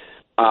 But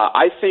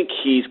I think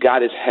he's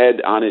got his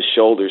head on his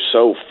shoulders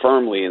so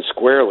firmly and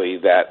squarely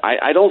that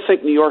I don't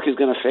think New York is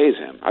going to faze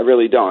him. I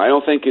really don't. I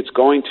don't think it's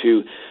going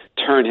to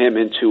turn him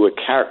into a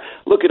character.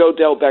 Look at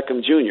Odell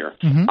Beckham Jr.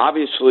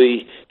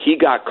 Obviously, he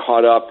got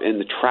caught up in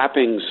the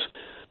trappings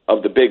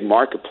of the big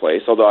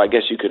marketplace, although I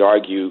guess you could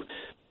argue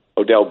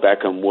Odell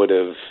Beckham would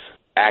have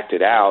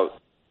acted out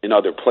in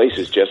other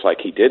places just like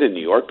he did in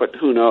New York, but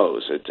who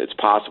knows? It's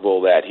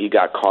possible that he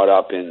got caught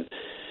up in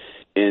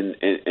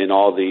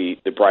all the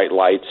bright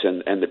lights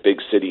and the big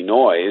city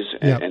noise,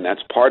 and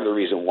that's part of the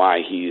reason why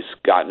he's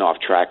gotten off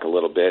track a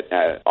little bit,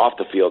 off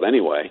the field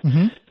anyway.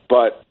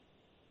 But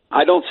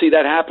I don't see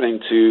that happening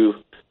to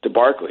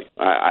Barkley.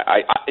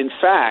 In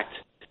fact,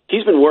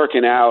 he's been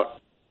working out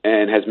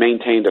and has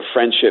maintained a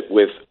friendship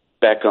with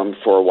Beckham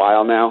for a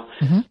while now.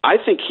 I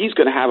think he's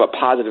going to have a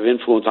positive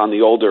influence on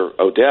the older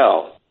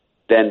Odell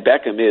than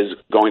Beckham is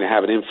going to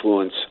have an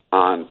influence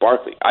on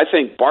Barkley. I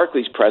think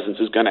Barkley's presence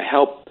is going to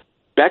help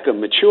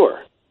Beckham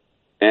mature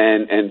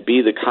and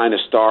be the kind of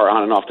star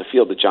on and off the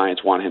field the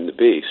Giants want him to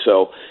be.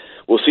 So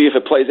we'll see if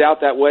it plays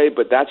out that way,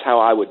 but that's how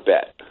I would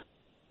bet.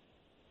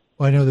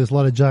 Well, I know there's a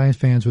lot of Giants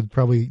fans with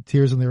probably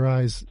tears in their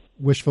eyes,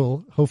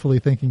 hopefully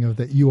thinking of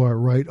that you are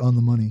right on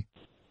the money.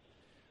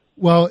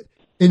 Well,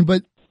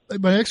 but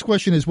my next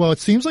question is, well, it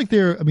seems like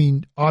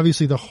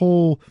obviously the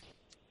whole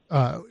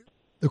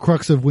the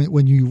crux of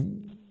when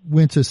you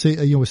went to with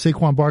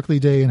Saquon Barkley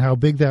Day and how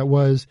big that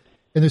was,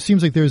 and it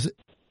seems like there's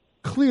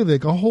clearly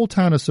like a whole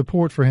ton of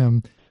support for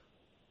him.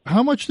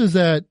 How much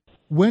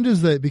when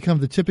does that become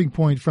the tipping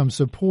point from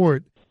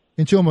support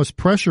into almost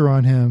pressure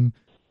on him?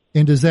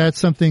 And is that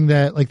something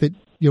that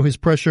his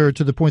pressure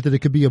to the point that it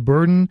could be a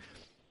burden?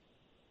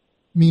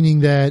 Meaning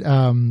that,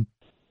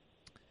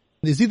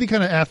 is he the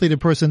kind of athlete or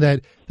person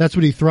that's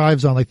what he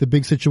thrives on, like the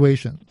big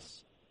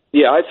situations?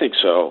 Yeah, I think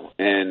so.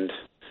 And,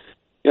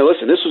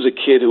 listen, this was a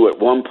kid who at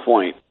one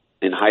point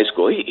in high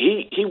school,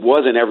 he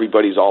wasn't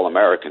everybody's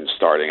All-American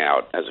starting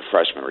out as a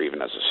freshman or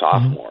even as a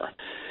sophomore.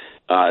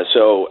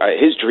 So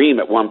his dream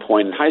at one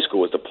point in high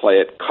school was to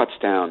play at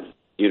Kutztown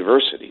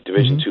University,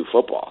 Division II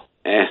football.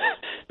 And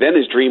then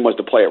his dream was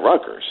to play at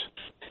Rutgers.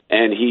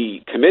 And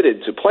he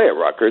committed to play at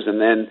Rutgers, and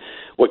then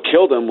what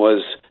killed him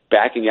was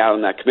backing out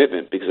on that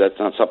commitment, because that's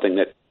not something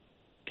that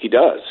he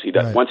does.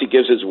 Right. Once he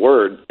gives his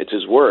word, it's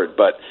his word.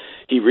 But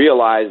he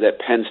realized that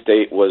Penn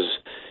State was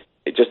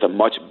just a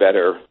much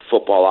better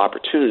football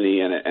opportunity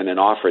and an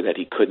offer that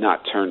he could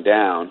not turn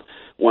down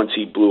once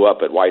he blew up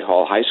at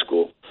Whitehall High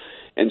School.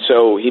 And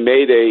so he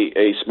made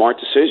a smart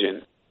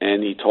decision,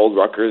 and he told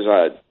Rutgers,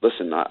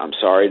 listen, I'm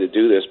sorry to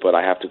do this, but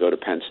I have to go to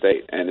Penn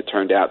State. And it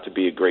turned out to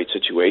be a great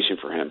situation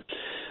for him.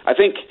 I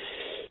think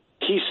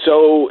he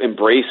so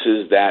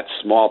embraces that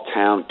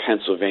small-town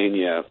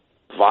Pennsylvania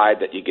vibe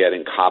that you get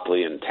in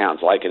Copley and towns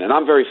like it. And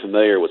I'm very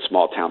familiar with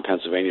small-town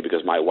Pennsylvania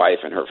because my wife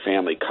and her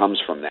family comes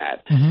from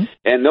that. Mm-hmm.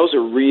 And those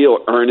are real,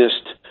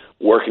 earnest,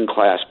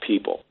 working-class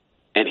people.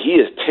 And he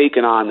has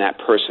taken on that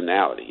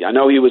personality. I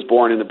know he was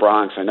born in the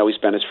Bronx. I know he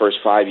spent his first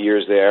 5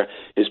 years there.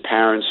 His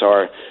parents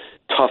are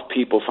tough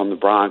people from the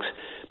Bronx.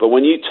 But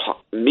when you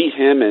meet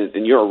him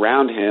and you're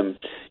around him,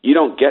 you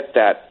don't get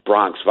that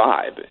Bronx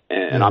vibe.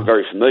 And I'm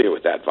very familiar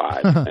with that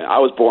vibe. And I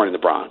was born in the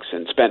Bronx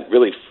and spent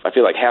really, I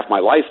feel like, half my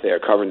life there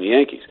covering the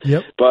Yankees.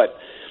 Yep. But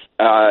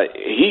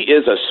he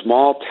is a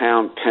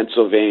small-town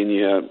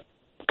Pennsylvania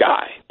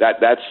guy.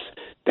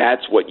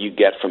 That's what you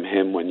get from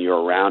him when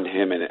you're around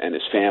him and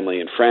his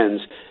family and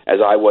friends, as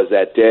I was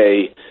that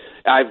day.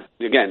 I've,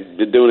 again,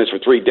 been doing this for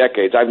 3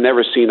 decades. I've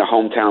never seen a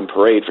hometown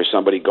parade for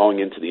somebody going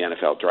into the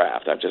NFL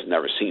draft. I've just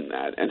never seen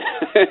that. And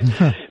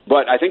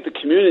but I think the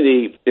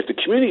community, if the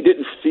community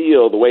didn't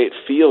feel the way it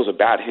feels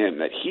about him,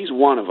 that he's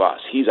one of us,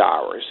 he's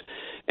ours,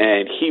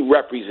 and he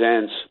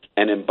represents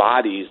and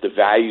embodies the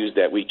values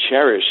that we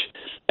cherish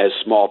as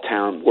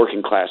small-town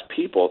working-class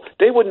people,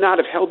 they would not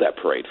have held that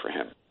parade for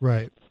him.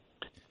 Right.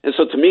 And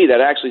so to me, that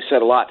actually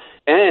said a lot.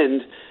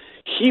 And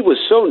he was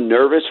so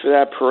nervous for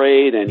that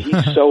parade, and he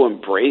so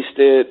embraced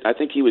it. I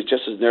think he was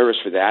just as nervous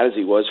for that as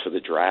he was for the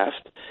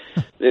draft.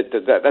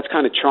 That's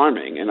kind of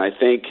charming, and I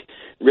think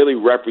really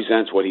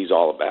represents what he's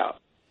all about.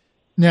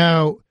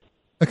 Now,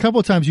 a couple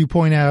of times you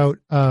point out,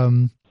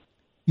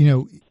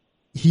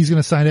 he's going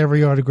to sign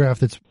every autograph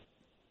that's,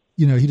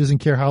 he doesn't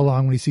care how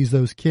long when he sees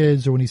those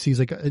kids or when he sees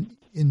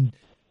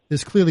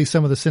there's clearly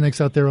some of the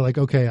cynics out there are like,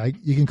 okay,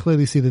 you can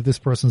clearly see that this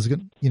person's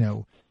going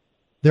to,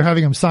 they're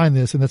having him sign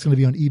this, and that's going to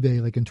be on eBay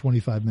like in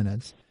 25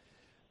 minutes.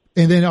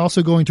 And then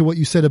also going to what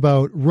you said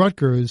about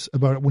Rutgers,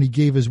 about when he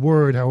gave his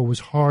word, how it was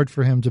hard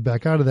for him to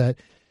back out of that.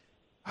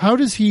 How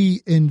does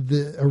he, in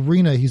the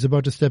arena he's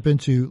about to step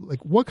into,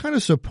 like what kind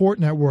of support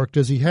network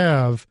does he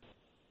have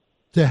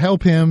to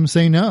help him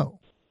say no?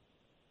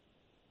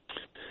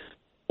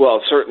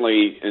 Well,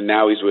 certainly, and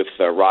now he's with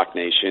Rock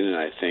Nation, and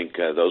I think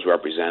those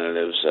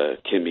representatives,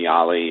 Kim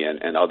Miali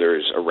and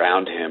others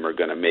around him, are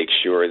going to make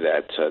sure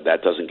that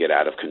that doesn't get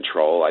out of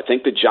control. I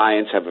think the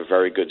Giants have a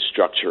very good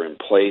structure in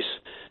place.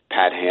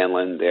 Pat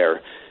Hanlon,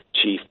 their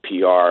chief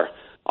PR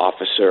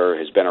officer,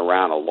 has been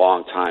around a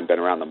long time, been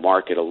around the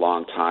market a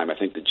long time. I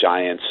think the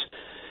Giants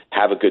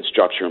have a good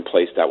structure in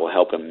place that will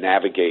help him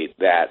navigate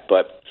that.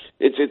 But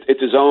it's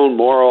his own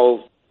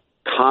moral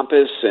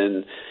compass,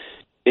 and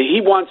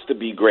he wants to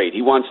be great.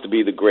 He wants to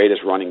be the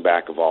greatest running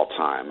back of all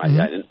time.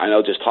 Mm-hmm. I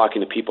know just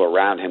talking to people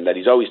around him that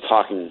he's always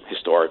talking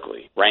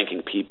historically,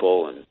 ranking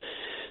people. And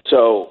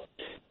so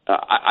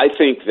I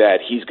think that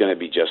he's going to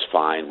be just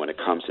fine when it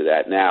comes to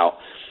that. Now,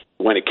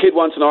 when a kid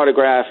wants an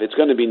autograph, it's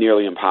going to be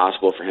nearly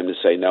impossible for him to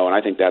say no, and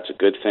I think that's a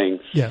good thing.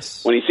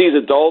 Yes. When he sees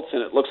adults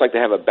and it looks like they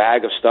have a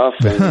bag of stuff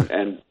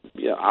and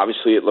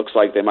obviously it looks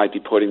like they might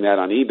be putting that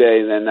on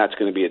eBay, then that's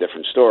going to be a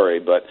different story.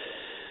 But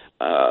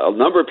a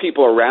number of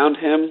people around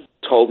him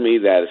told me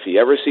that if he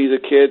ever sees a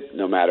kid,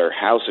 no matter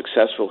how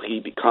successful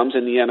he becomes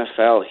in the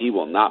NFL, he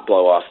will not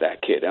blow off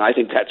that kid. And I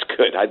think that's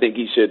good. I think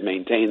he should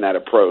maintain that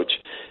approach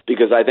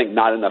because I think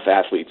not enough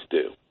athletes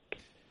do.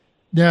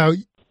 Now,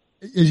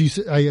 as you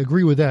said, I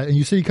agree with that. And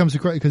you say he comes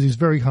across, because he's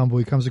very humble,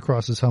 he comes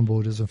across as humble,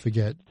 he doesn't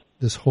forget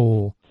this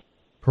whole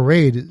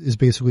parade is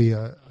basically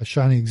a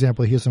shining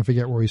example. He doesn't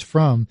forget where he's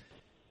from.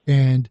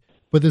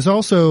 But there's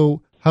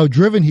also how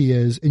driven he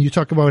is. And you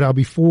talk about how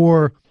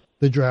before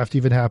the draft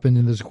even happened,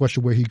 and there's a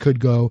question where he could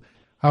go,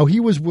 how he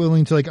was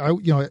willing to,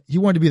 he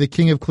wanted to be the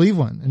king of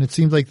Cleveland. And it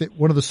seemed like that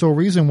one of the sole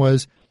reason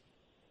was,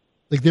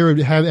 like, there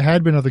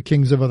had been other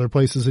kings of other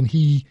places, and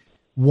he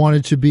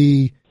wanted to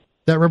be,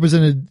 that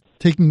represented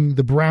taking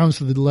the Browns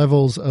to the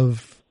levels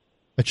of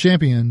a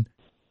champion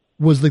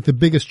was like the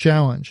biggest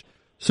challenge.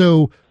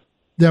 So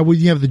now when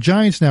you have the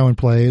Giants now in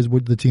play, is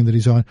the team that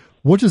he's on,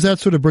 what does that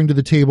sort of bring to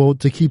the table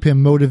to keep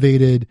him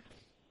motivated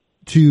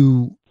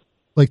to,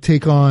 like,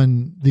 take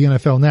on the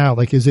NFL now?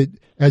 Like, is it,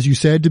 as you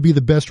said, to be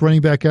the best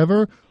running back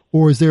ever,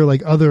 or is there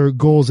like other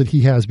goals that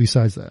he has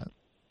besides that?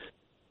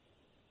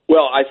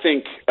 Well, I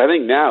think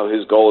now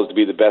his goal is to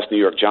be the best New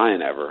York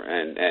Giant ever,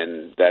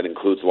 and that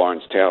includes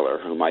Lawrence Taylor,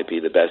 who might be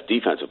the best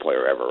defensive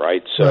player ever,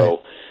 right?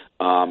 So,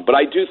 right. But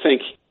I do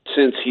think,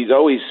 since he's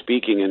always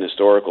speaking in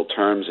historical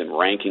terms and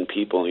ranking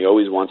people, and he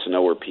always wants to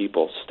know where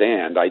people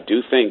stand, I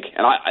do think,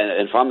 and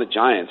if I'm the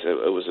Giants,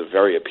 it was a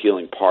very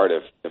appealing part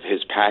of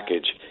his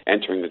package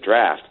entering the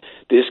draft.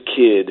 This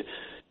kid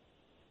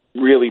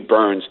really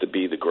burns to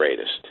be the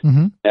greatest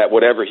at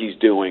whatever he's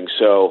doing.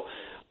 So,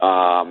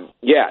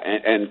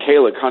 and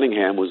Kayla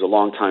Cunningham was a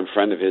longtime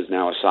friend of his,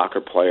 now a soccer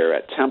player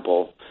at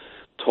Temple,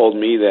 told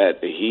me that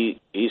he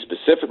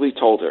specifically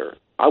told her,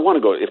 I want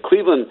to go. If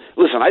Cleveland,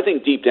 listen, I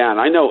think deep down,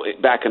 I know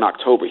back in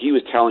October, he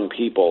was telling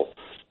people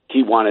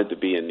he wanted to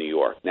be in New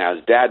York. Now,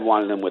 his dad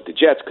wanted him with the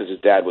Jets because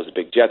his dad was a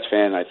big Jets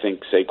fan. I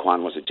think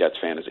Saquon was a Jets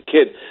fan as a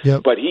kid.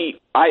 Yep. But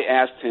I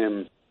asked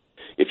him,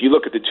 if you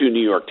look at the two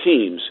New York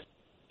teams,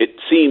 it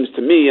seems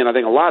to me, and I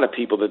think a lot of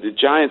people, that the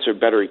Giants are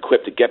better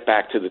equipped to get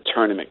back to the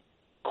tournament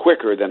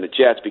quicker than the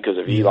Jets because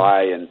of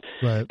Eli and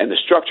the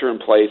structure in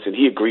place, and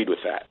he agreed with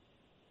that.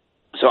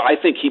 So I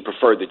think he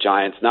preferred the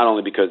Giants not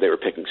only because they were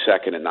picking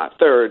second and not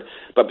third,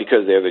 but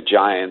because they're the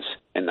Giants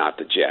and not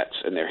the Jets.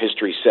 And their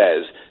history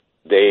says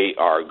they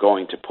are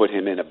going to put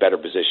him in a better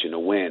position to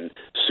win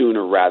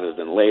sooner rather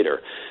than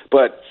later.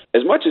 But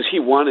as much as he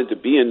wanted to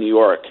be in New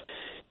York,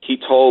 he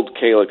told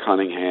Kayla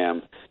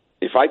Cunningham,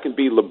 if I can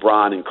beat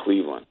LeBron in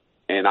Cleveland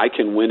and I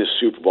can win a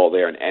Super Bowl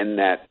there and end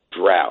that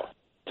drought,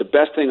 it's the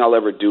best thing I'll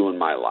ever do in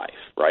my life,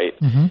 right?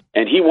 Mm-hmm.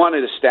 And he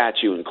wanted a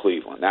statue in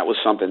Cleveland. That was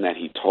something that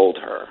he told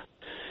her.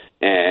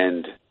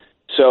 And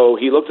so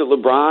he looked at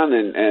LeBron,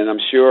 and I'm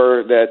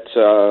sure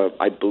that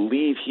I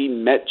believe he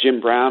met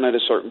Jim Brown at a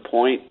certain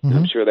point. Mm-hmm.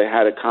 I'm sure they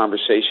had a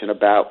conversation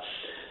about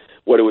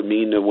what it would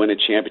mean to win a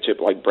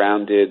championship like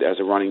Brown did as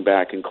a running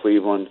back in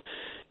Cleveland.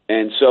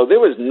 And so there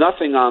was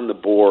nothing on the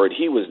board.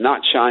 He was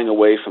not shying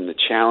away from the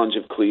challenge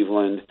of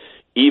Cleveland,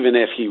 even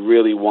if he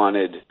really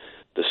wanted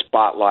the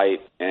spotlight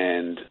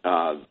and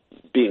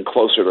being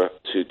closer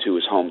to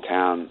his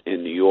hometown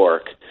in New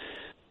York.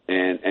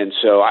 And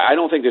so I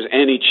don't think there's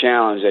any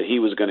challenge that he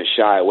was going to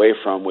shy away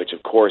from, which,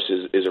 of course,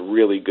 is a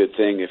really good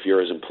thing if you're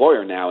his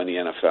employer now in the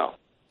NFL.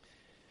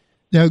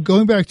 Now,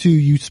 going back to,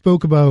 you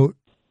spoke about,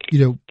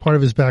 part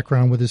of his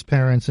background with his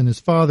parents and his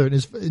father. And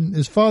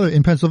his father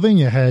in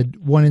Pennsylvania had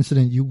one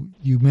incident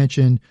you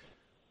mentioned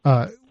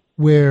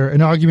where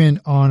an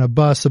argument on a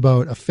bus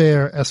about a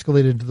fare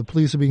escalated to the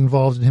police being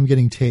involved in him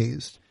getting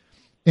tased.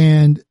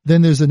 And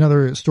then there's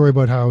another story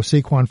about how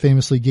Saquon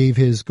famously gave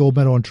his gold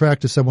medal on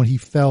track to someone he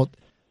felt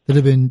that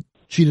had been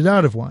cheated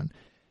out of one.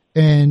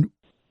 And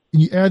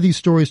you add these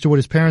stories to what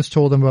his parents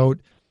told him about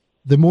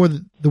the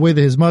way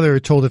that his mother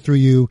told it through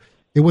you,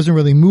 it wasn't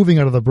really moving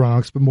out of the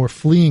Bronx, but more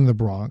fleeing the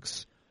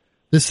Bronx.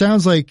 This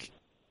sounds like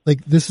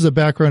this is a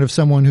background of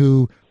someone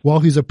who, while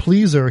he's a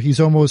pleaser, he's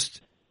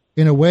almost,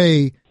 in a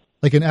way,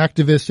 like an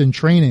activist in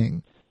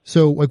training.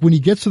 So, like, when he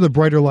gets to the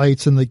brighter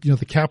lights and,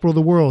 the capital of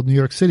the world, New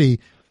York City,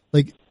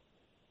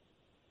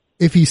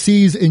 if he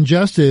sees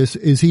injustice,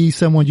 is he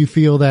someone you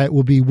feel that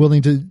will be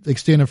willing to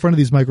stand in front of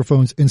these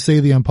microphones and say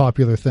the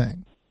unpopular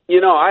thing?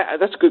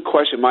 That's a good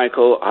question,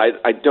 Michael.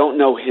 I don't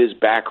know his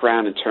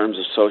background in terms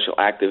of social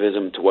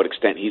activism, to what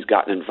extent he's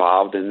gotten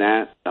involved in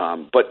that.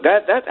 But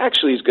that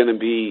actually is going to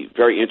be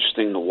very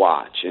interesting to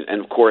watch.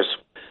 And of course,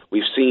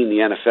 we've seen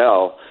the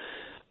NFL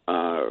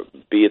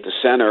be at the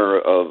center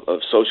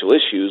of social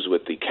issues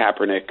with the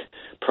Kaepernick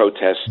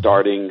protests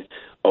starting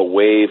a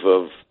wave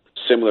of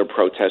similar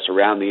protests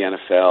around the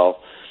NFL,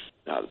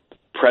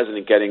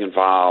 president getting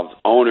involved,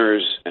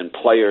 owners and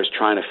players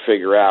trying to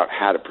figure out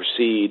how to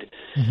proceed.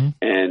 Mm-hmm.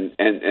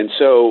 And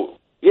so,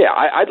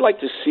 I'd like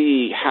to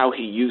see how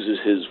he uses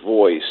his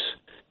voice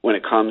when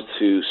it comes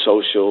to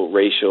social,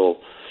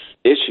 racial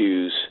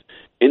issues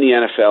in the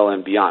NFL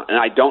and beyond. And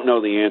I don't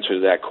know the answer to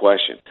that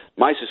question.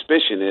 My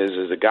suspicion is,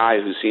 as a guy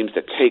who seems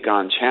to take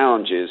on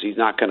challenges, he's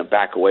not going to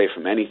back away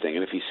from anything.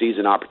 And if he sees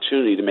an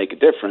opportunity to make a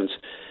difference,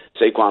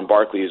 Saquon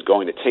Barkley is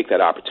going to take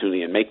that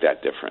opportunity and make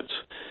that difference.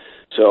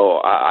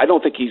 So I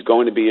don't think he's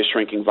going to be a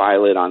shrinking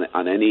violet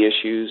on any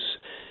issues.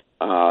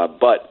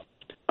 But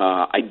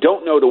I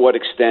don't know to what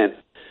extent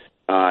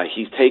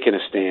he's taken a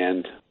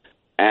stand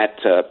at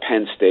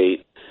Penn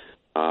State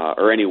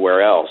or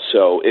anywhere else.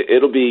 So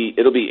it'll be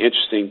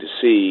interesting to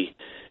see.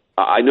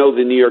 I know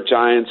the New York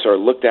Giants are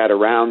looked at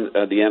around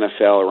the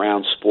NFL,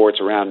 around sports,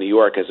 around New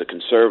York as a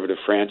conservative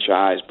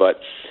franchise, but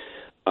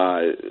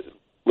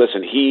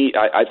listen,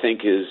 I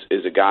think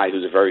is a guy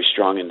who's a very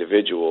strong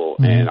individual,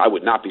 mm-hmm. and I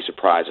would not be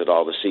surprised at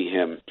all to see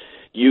him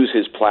use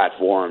his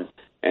platform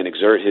and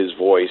exert his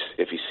voice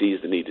if he sees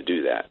the need to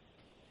do that.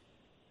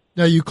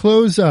 Now you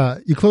close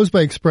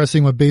by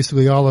expressing what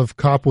basically all of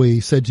Copley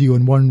said to you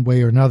in one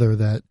way or another,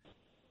 that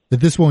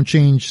this won't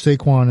change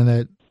Saquon,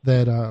 and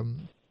that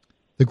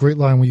the great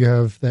line where you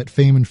have that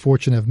fame and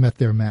fortune have met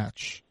their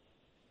match.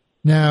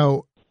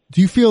 Now,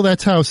 do you feel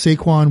that's how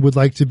Saquon would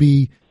like to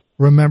be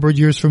remembered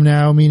years from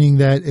now, meaning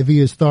that if he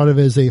is thought of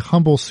as a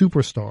humble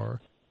superstar,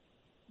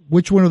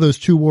 which one of those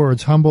two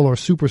words, humble or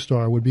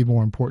superstar, would be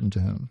more important to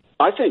him?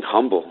 I think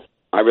humble.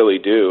 I really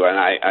do. And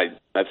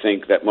I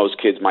think that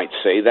most kids might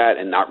say that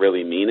and not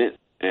really mean it.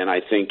 And I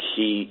think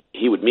he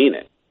would mean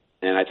it.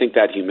 And I think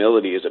that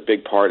humility is a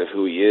big part of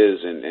who he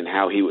is and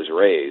how he was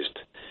raised.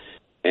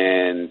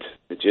 And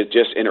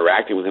just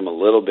interacting with him a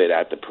little bit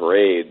at the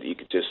parade,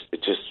 it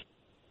just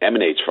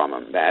emanates from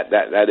him.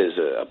 That is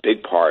a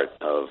big part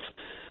of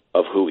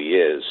who he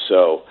is.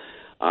 So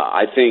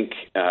I think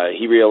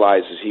he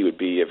realizes he would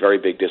be a very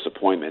big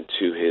disappointment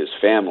to his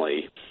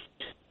family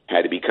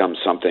had he become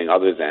something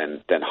other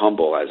than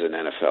humble as an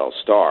NFL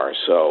star.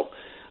 So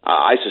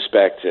I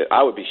suspect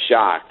I would be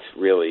shocked,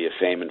 really, if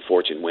fame and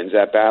fortune wins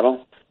that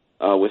battle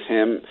with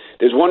him.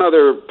 There's one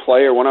other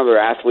player, one other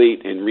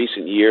athlete in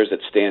recent years that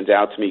stands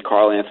out to me,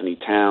 Karl Anthony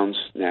Towns,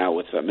 now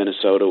with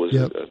Minnesota, was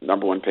a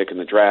number one pick in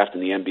the draft in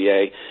the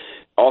NBA.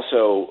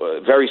 Also,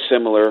 a very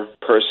similar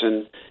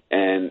person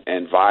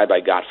and vibe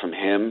I got from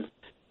him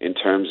in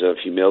terms of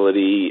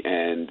humility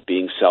and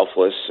being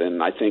selfless.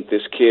 And I think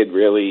this kid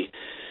really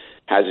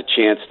has a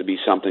chance to be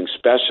something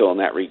special in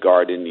that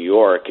regard in New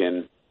York.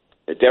 And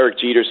Derek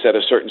Jeter set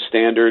a certain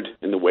standard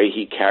in the way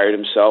he carried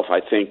himself. I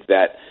think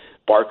that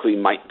Barkley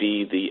might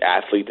be the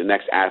athlete, the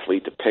next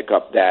athlete to pick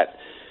up that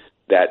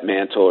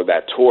mantle or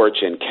that torch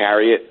and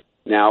carry it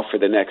now for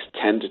the next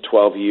 10 to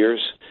 12 years.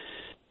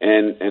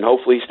 And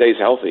hopefully he stays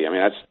healthy. I mean,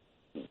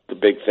 that's the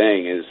big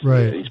thing is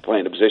right. He's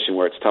playing a position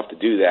where it's tough to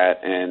do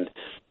that. And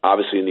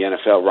obviously in the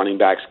NFL, running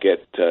backs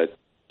get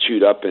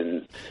chewed up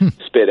and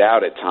spit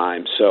out at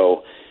times.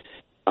 So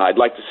I'd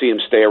like to see him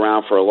stay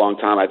around for a long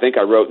time. I think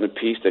I wrote in the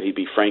piece that he'd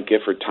be Frank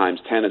Gifford times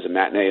 10 as a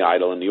matinee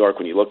idol in New York.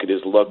 When you look at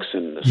his looks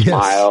and the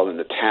smile and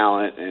the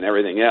talent and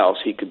everything else,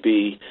 he could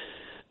be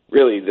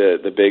really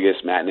the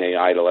biggest matinee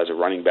idol as a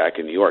running back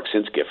in New York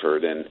since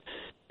Gifford. And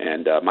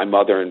my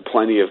mother and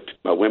plenty of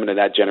women of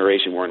that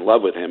generation were in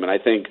love with him. And I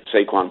think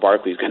Saquon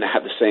Barkley is going to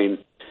have the same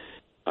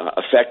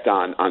effect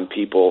on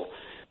people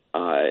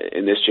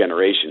in this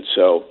generation.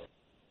 So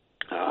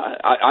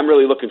I'm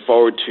really looking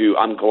forward to.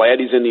 I'm glad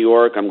he's in New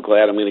York. I'm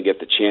glad I'm going to get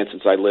the chance,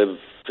 since I live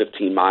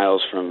 15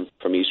 miles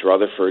from East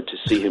Rutherford,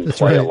 to see him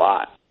play a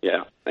lot.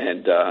 Yeah,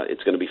 and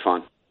it's going to be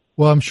fun.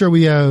 Well, I'm sure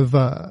we have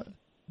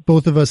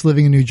both of us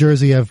living in New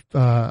Jersey have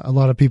a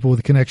lot of people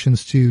with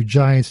connections to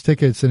Giants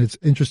tickets, and it's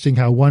interesting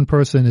how one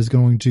person is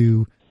going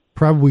to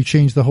probably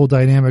change the whole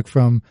dynamic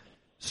from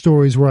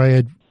stories where I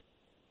had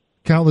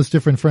countless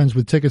different friends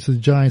with tickets to the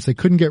Giants. They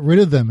couldn't get rid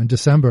of them in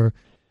December,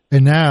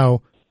 and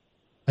now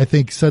I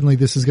think suddenly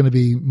this is going to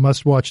be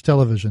must-watch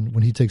television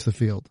when he takes the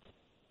field.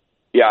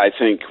 Yeah, I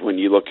think when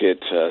you look at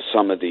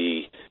some of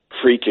the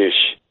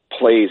freakish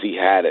plays he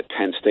had at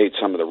Penn State,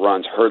 some of the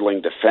runs,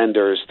 hurdling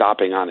defenders,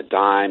 stopping on a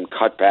dime,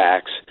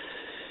 cutbacks,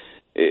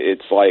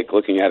 it's like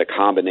looking at a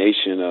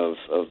combination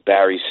of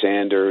Barry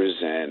Sanders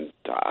and,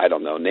 I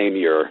don't know, name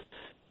your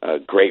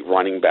great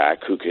running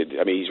back who could,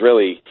 I mean, he's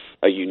really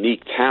a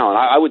unique talent.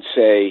 I would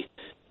say,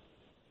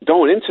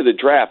 going into the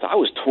draft, I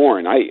was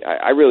torn.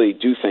 I really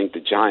do think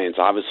the Giants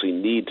obviously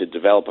need to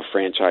develop a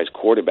franchise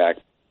quarterback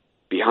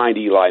behind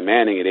Eli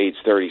Manning at age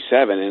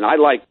 37, and I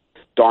like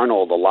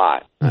Darnold a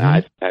lot.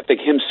 I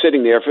think him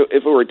sitting there, if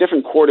it were a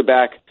different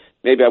quarterback,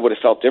 maybe I would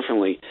have felt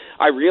differently.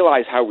 I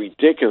realize how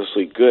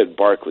ridiculously good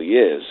Barkley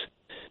is,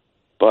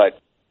 but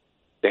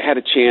they had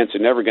a chance.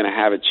 They're never going to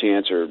have a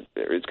chance, or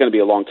it's going to be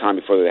a long time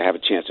before they have a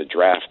chance to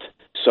draft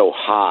so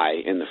high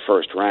in the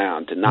first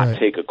round. To not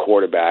take a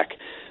quarterback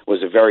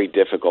was a very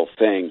difficult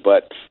thing,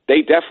 but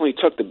they definitely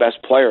took the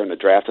best player in the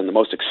draft and the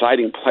most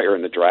exciting player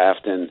in the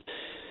draft, and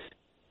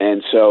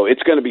so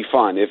it's going to be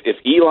fun. If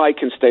Eli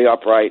can stay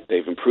upright,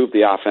 they've improved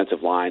the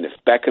offensive line. If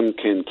Beckham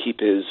can keep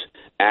his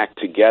act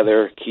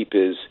together, keep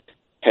his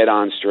head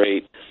on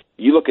straight,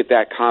 you look at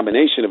that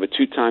combination of a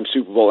two-time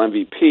Super Bowl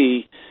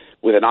MVP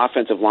with an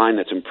offensive line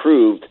that's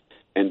improved,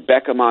 and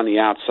Beckham on the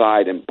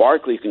outside, and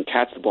Barkley can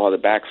catch the ball in the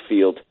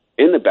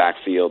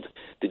backfield,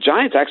 the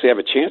Giants actually have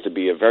a chance to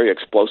be a very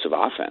explosive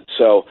offense.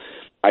 So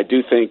I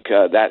do think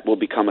that will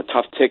become a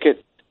tough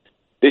ticket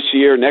this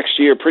year, next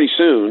year, pretty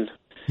soon.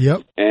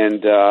 Yep.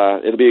 And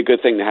it'll be a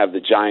good thing to have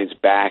the Giants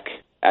back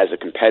as a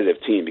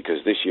competitive team,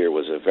 because this year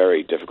was a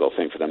very difficult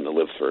thing for them to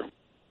live through.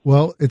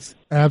 Well, it's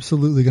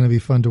absolutely going to be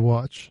fun to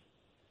watch.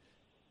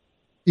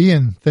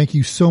 Ian, thank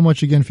you so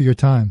much again for your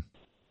time.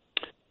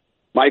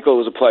 Michael,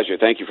 it was a pleasure.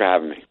 Thank you for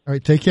having me. All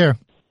right, take care.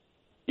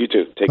 You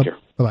too. Take care.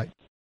 Bye-bye.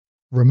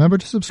 Remember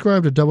to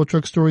subscribe to Double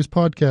Truck Stories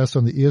podcast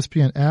on the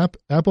ESPN app,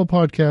 Apple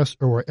Podcasts,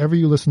 or wherever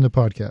you listen to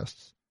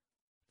podcasts.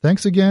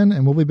 Thanks again,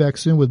 and we'll be back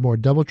soon with more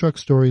Double Truck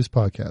Stories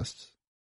podcasts.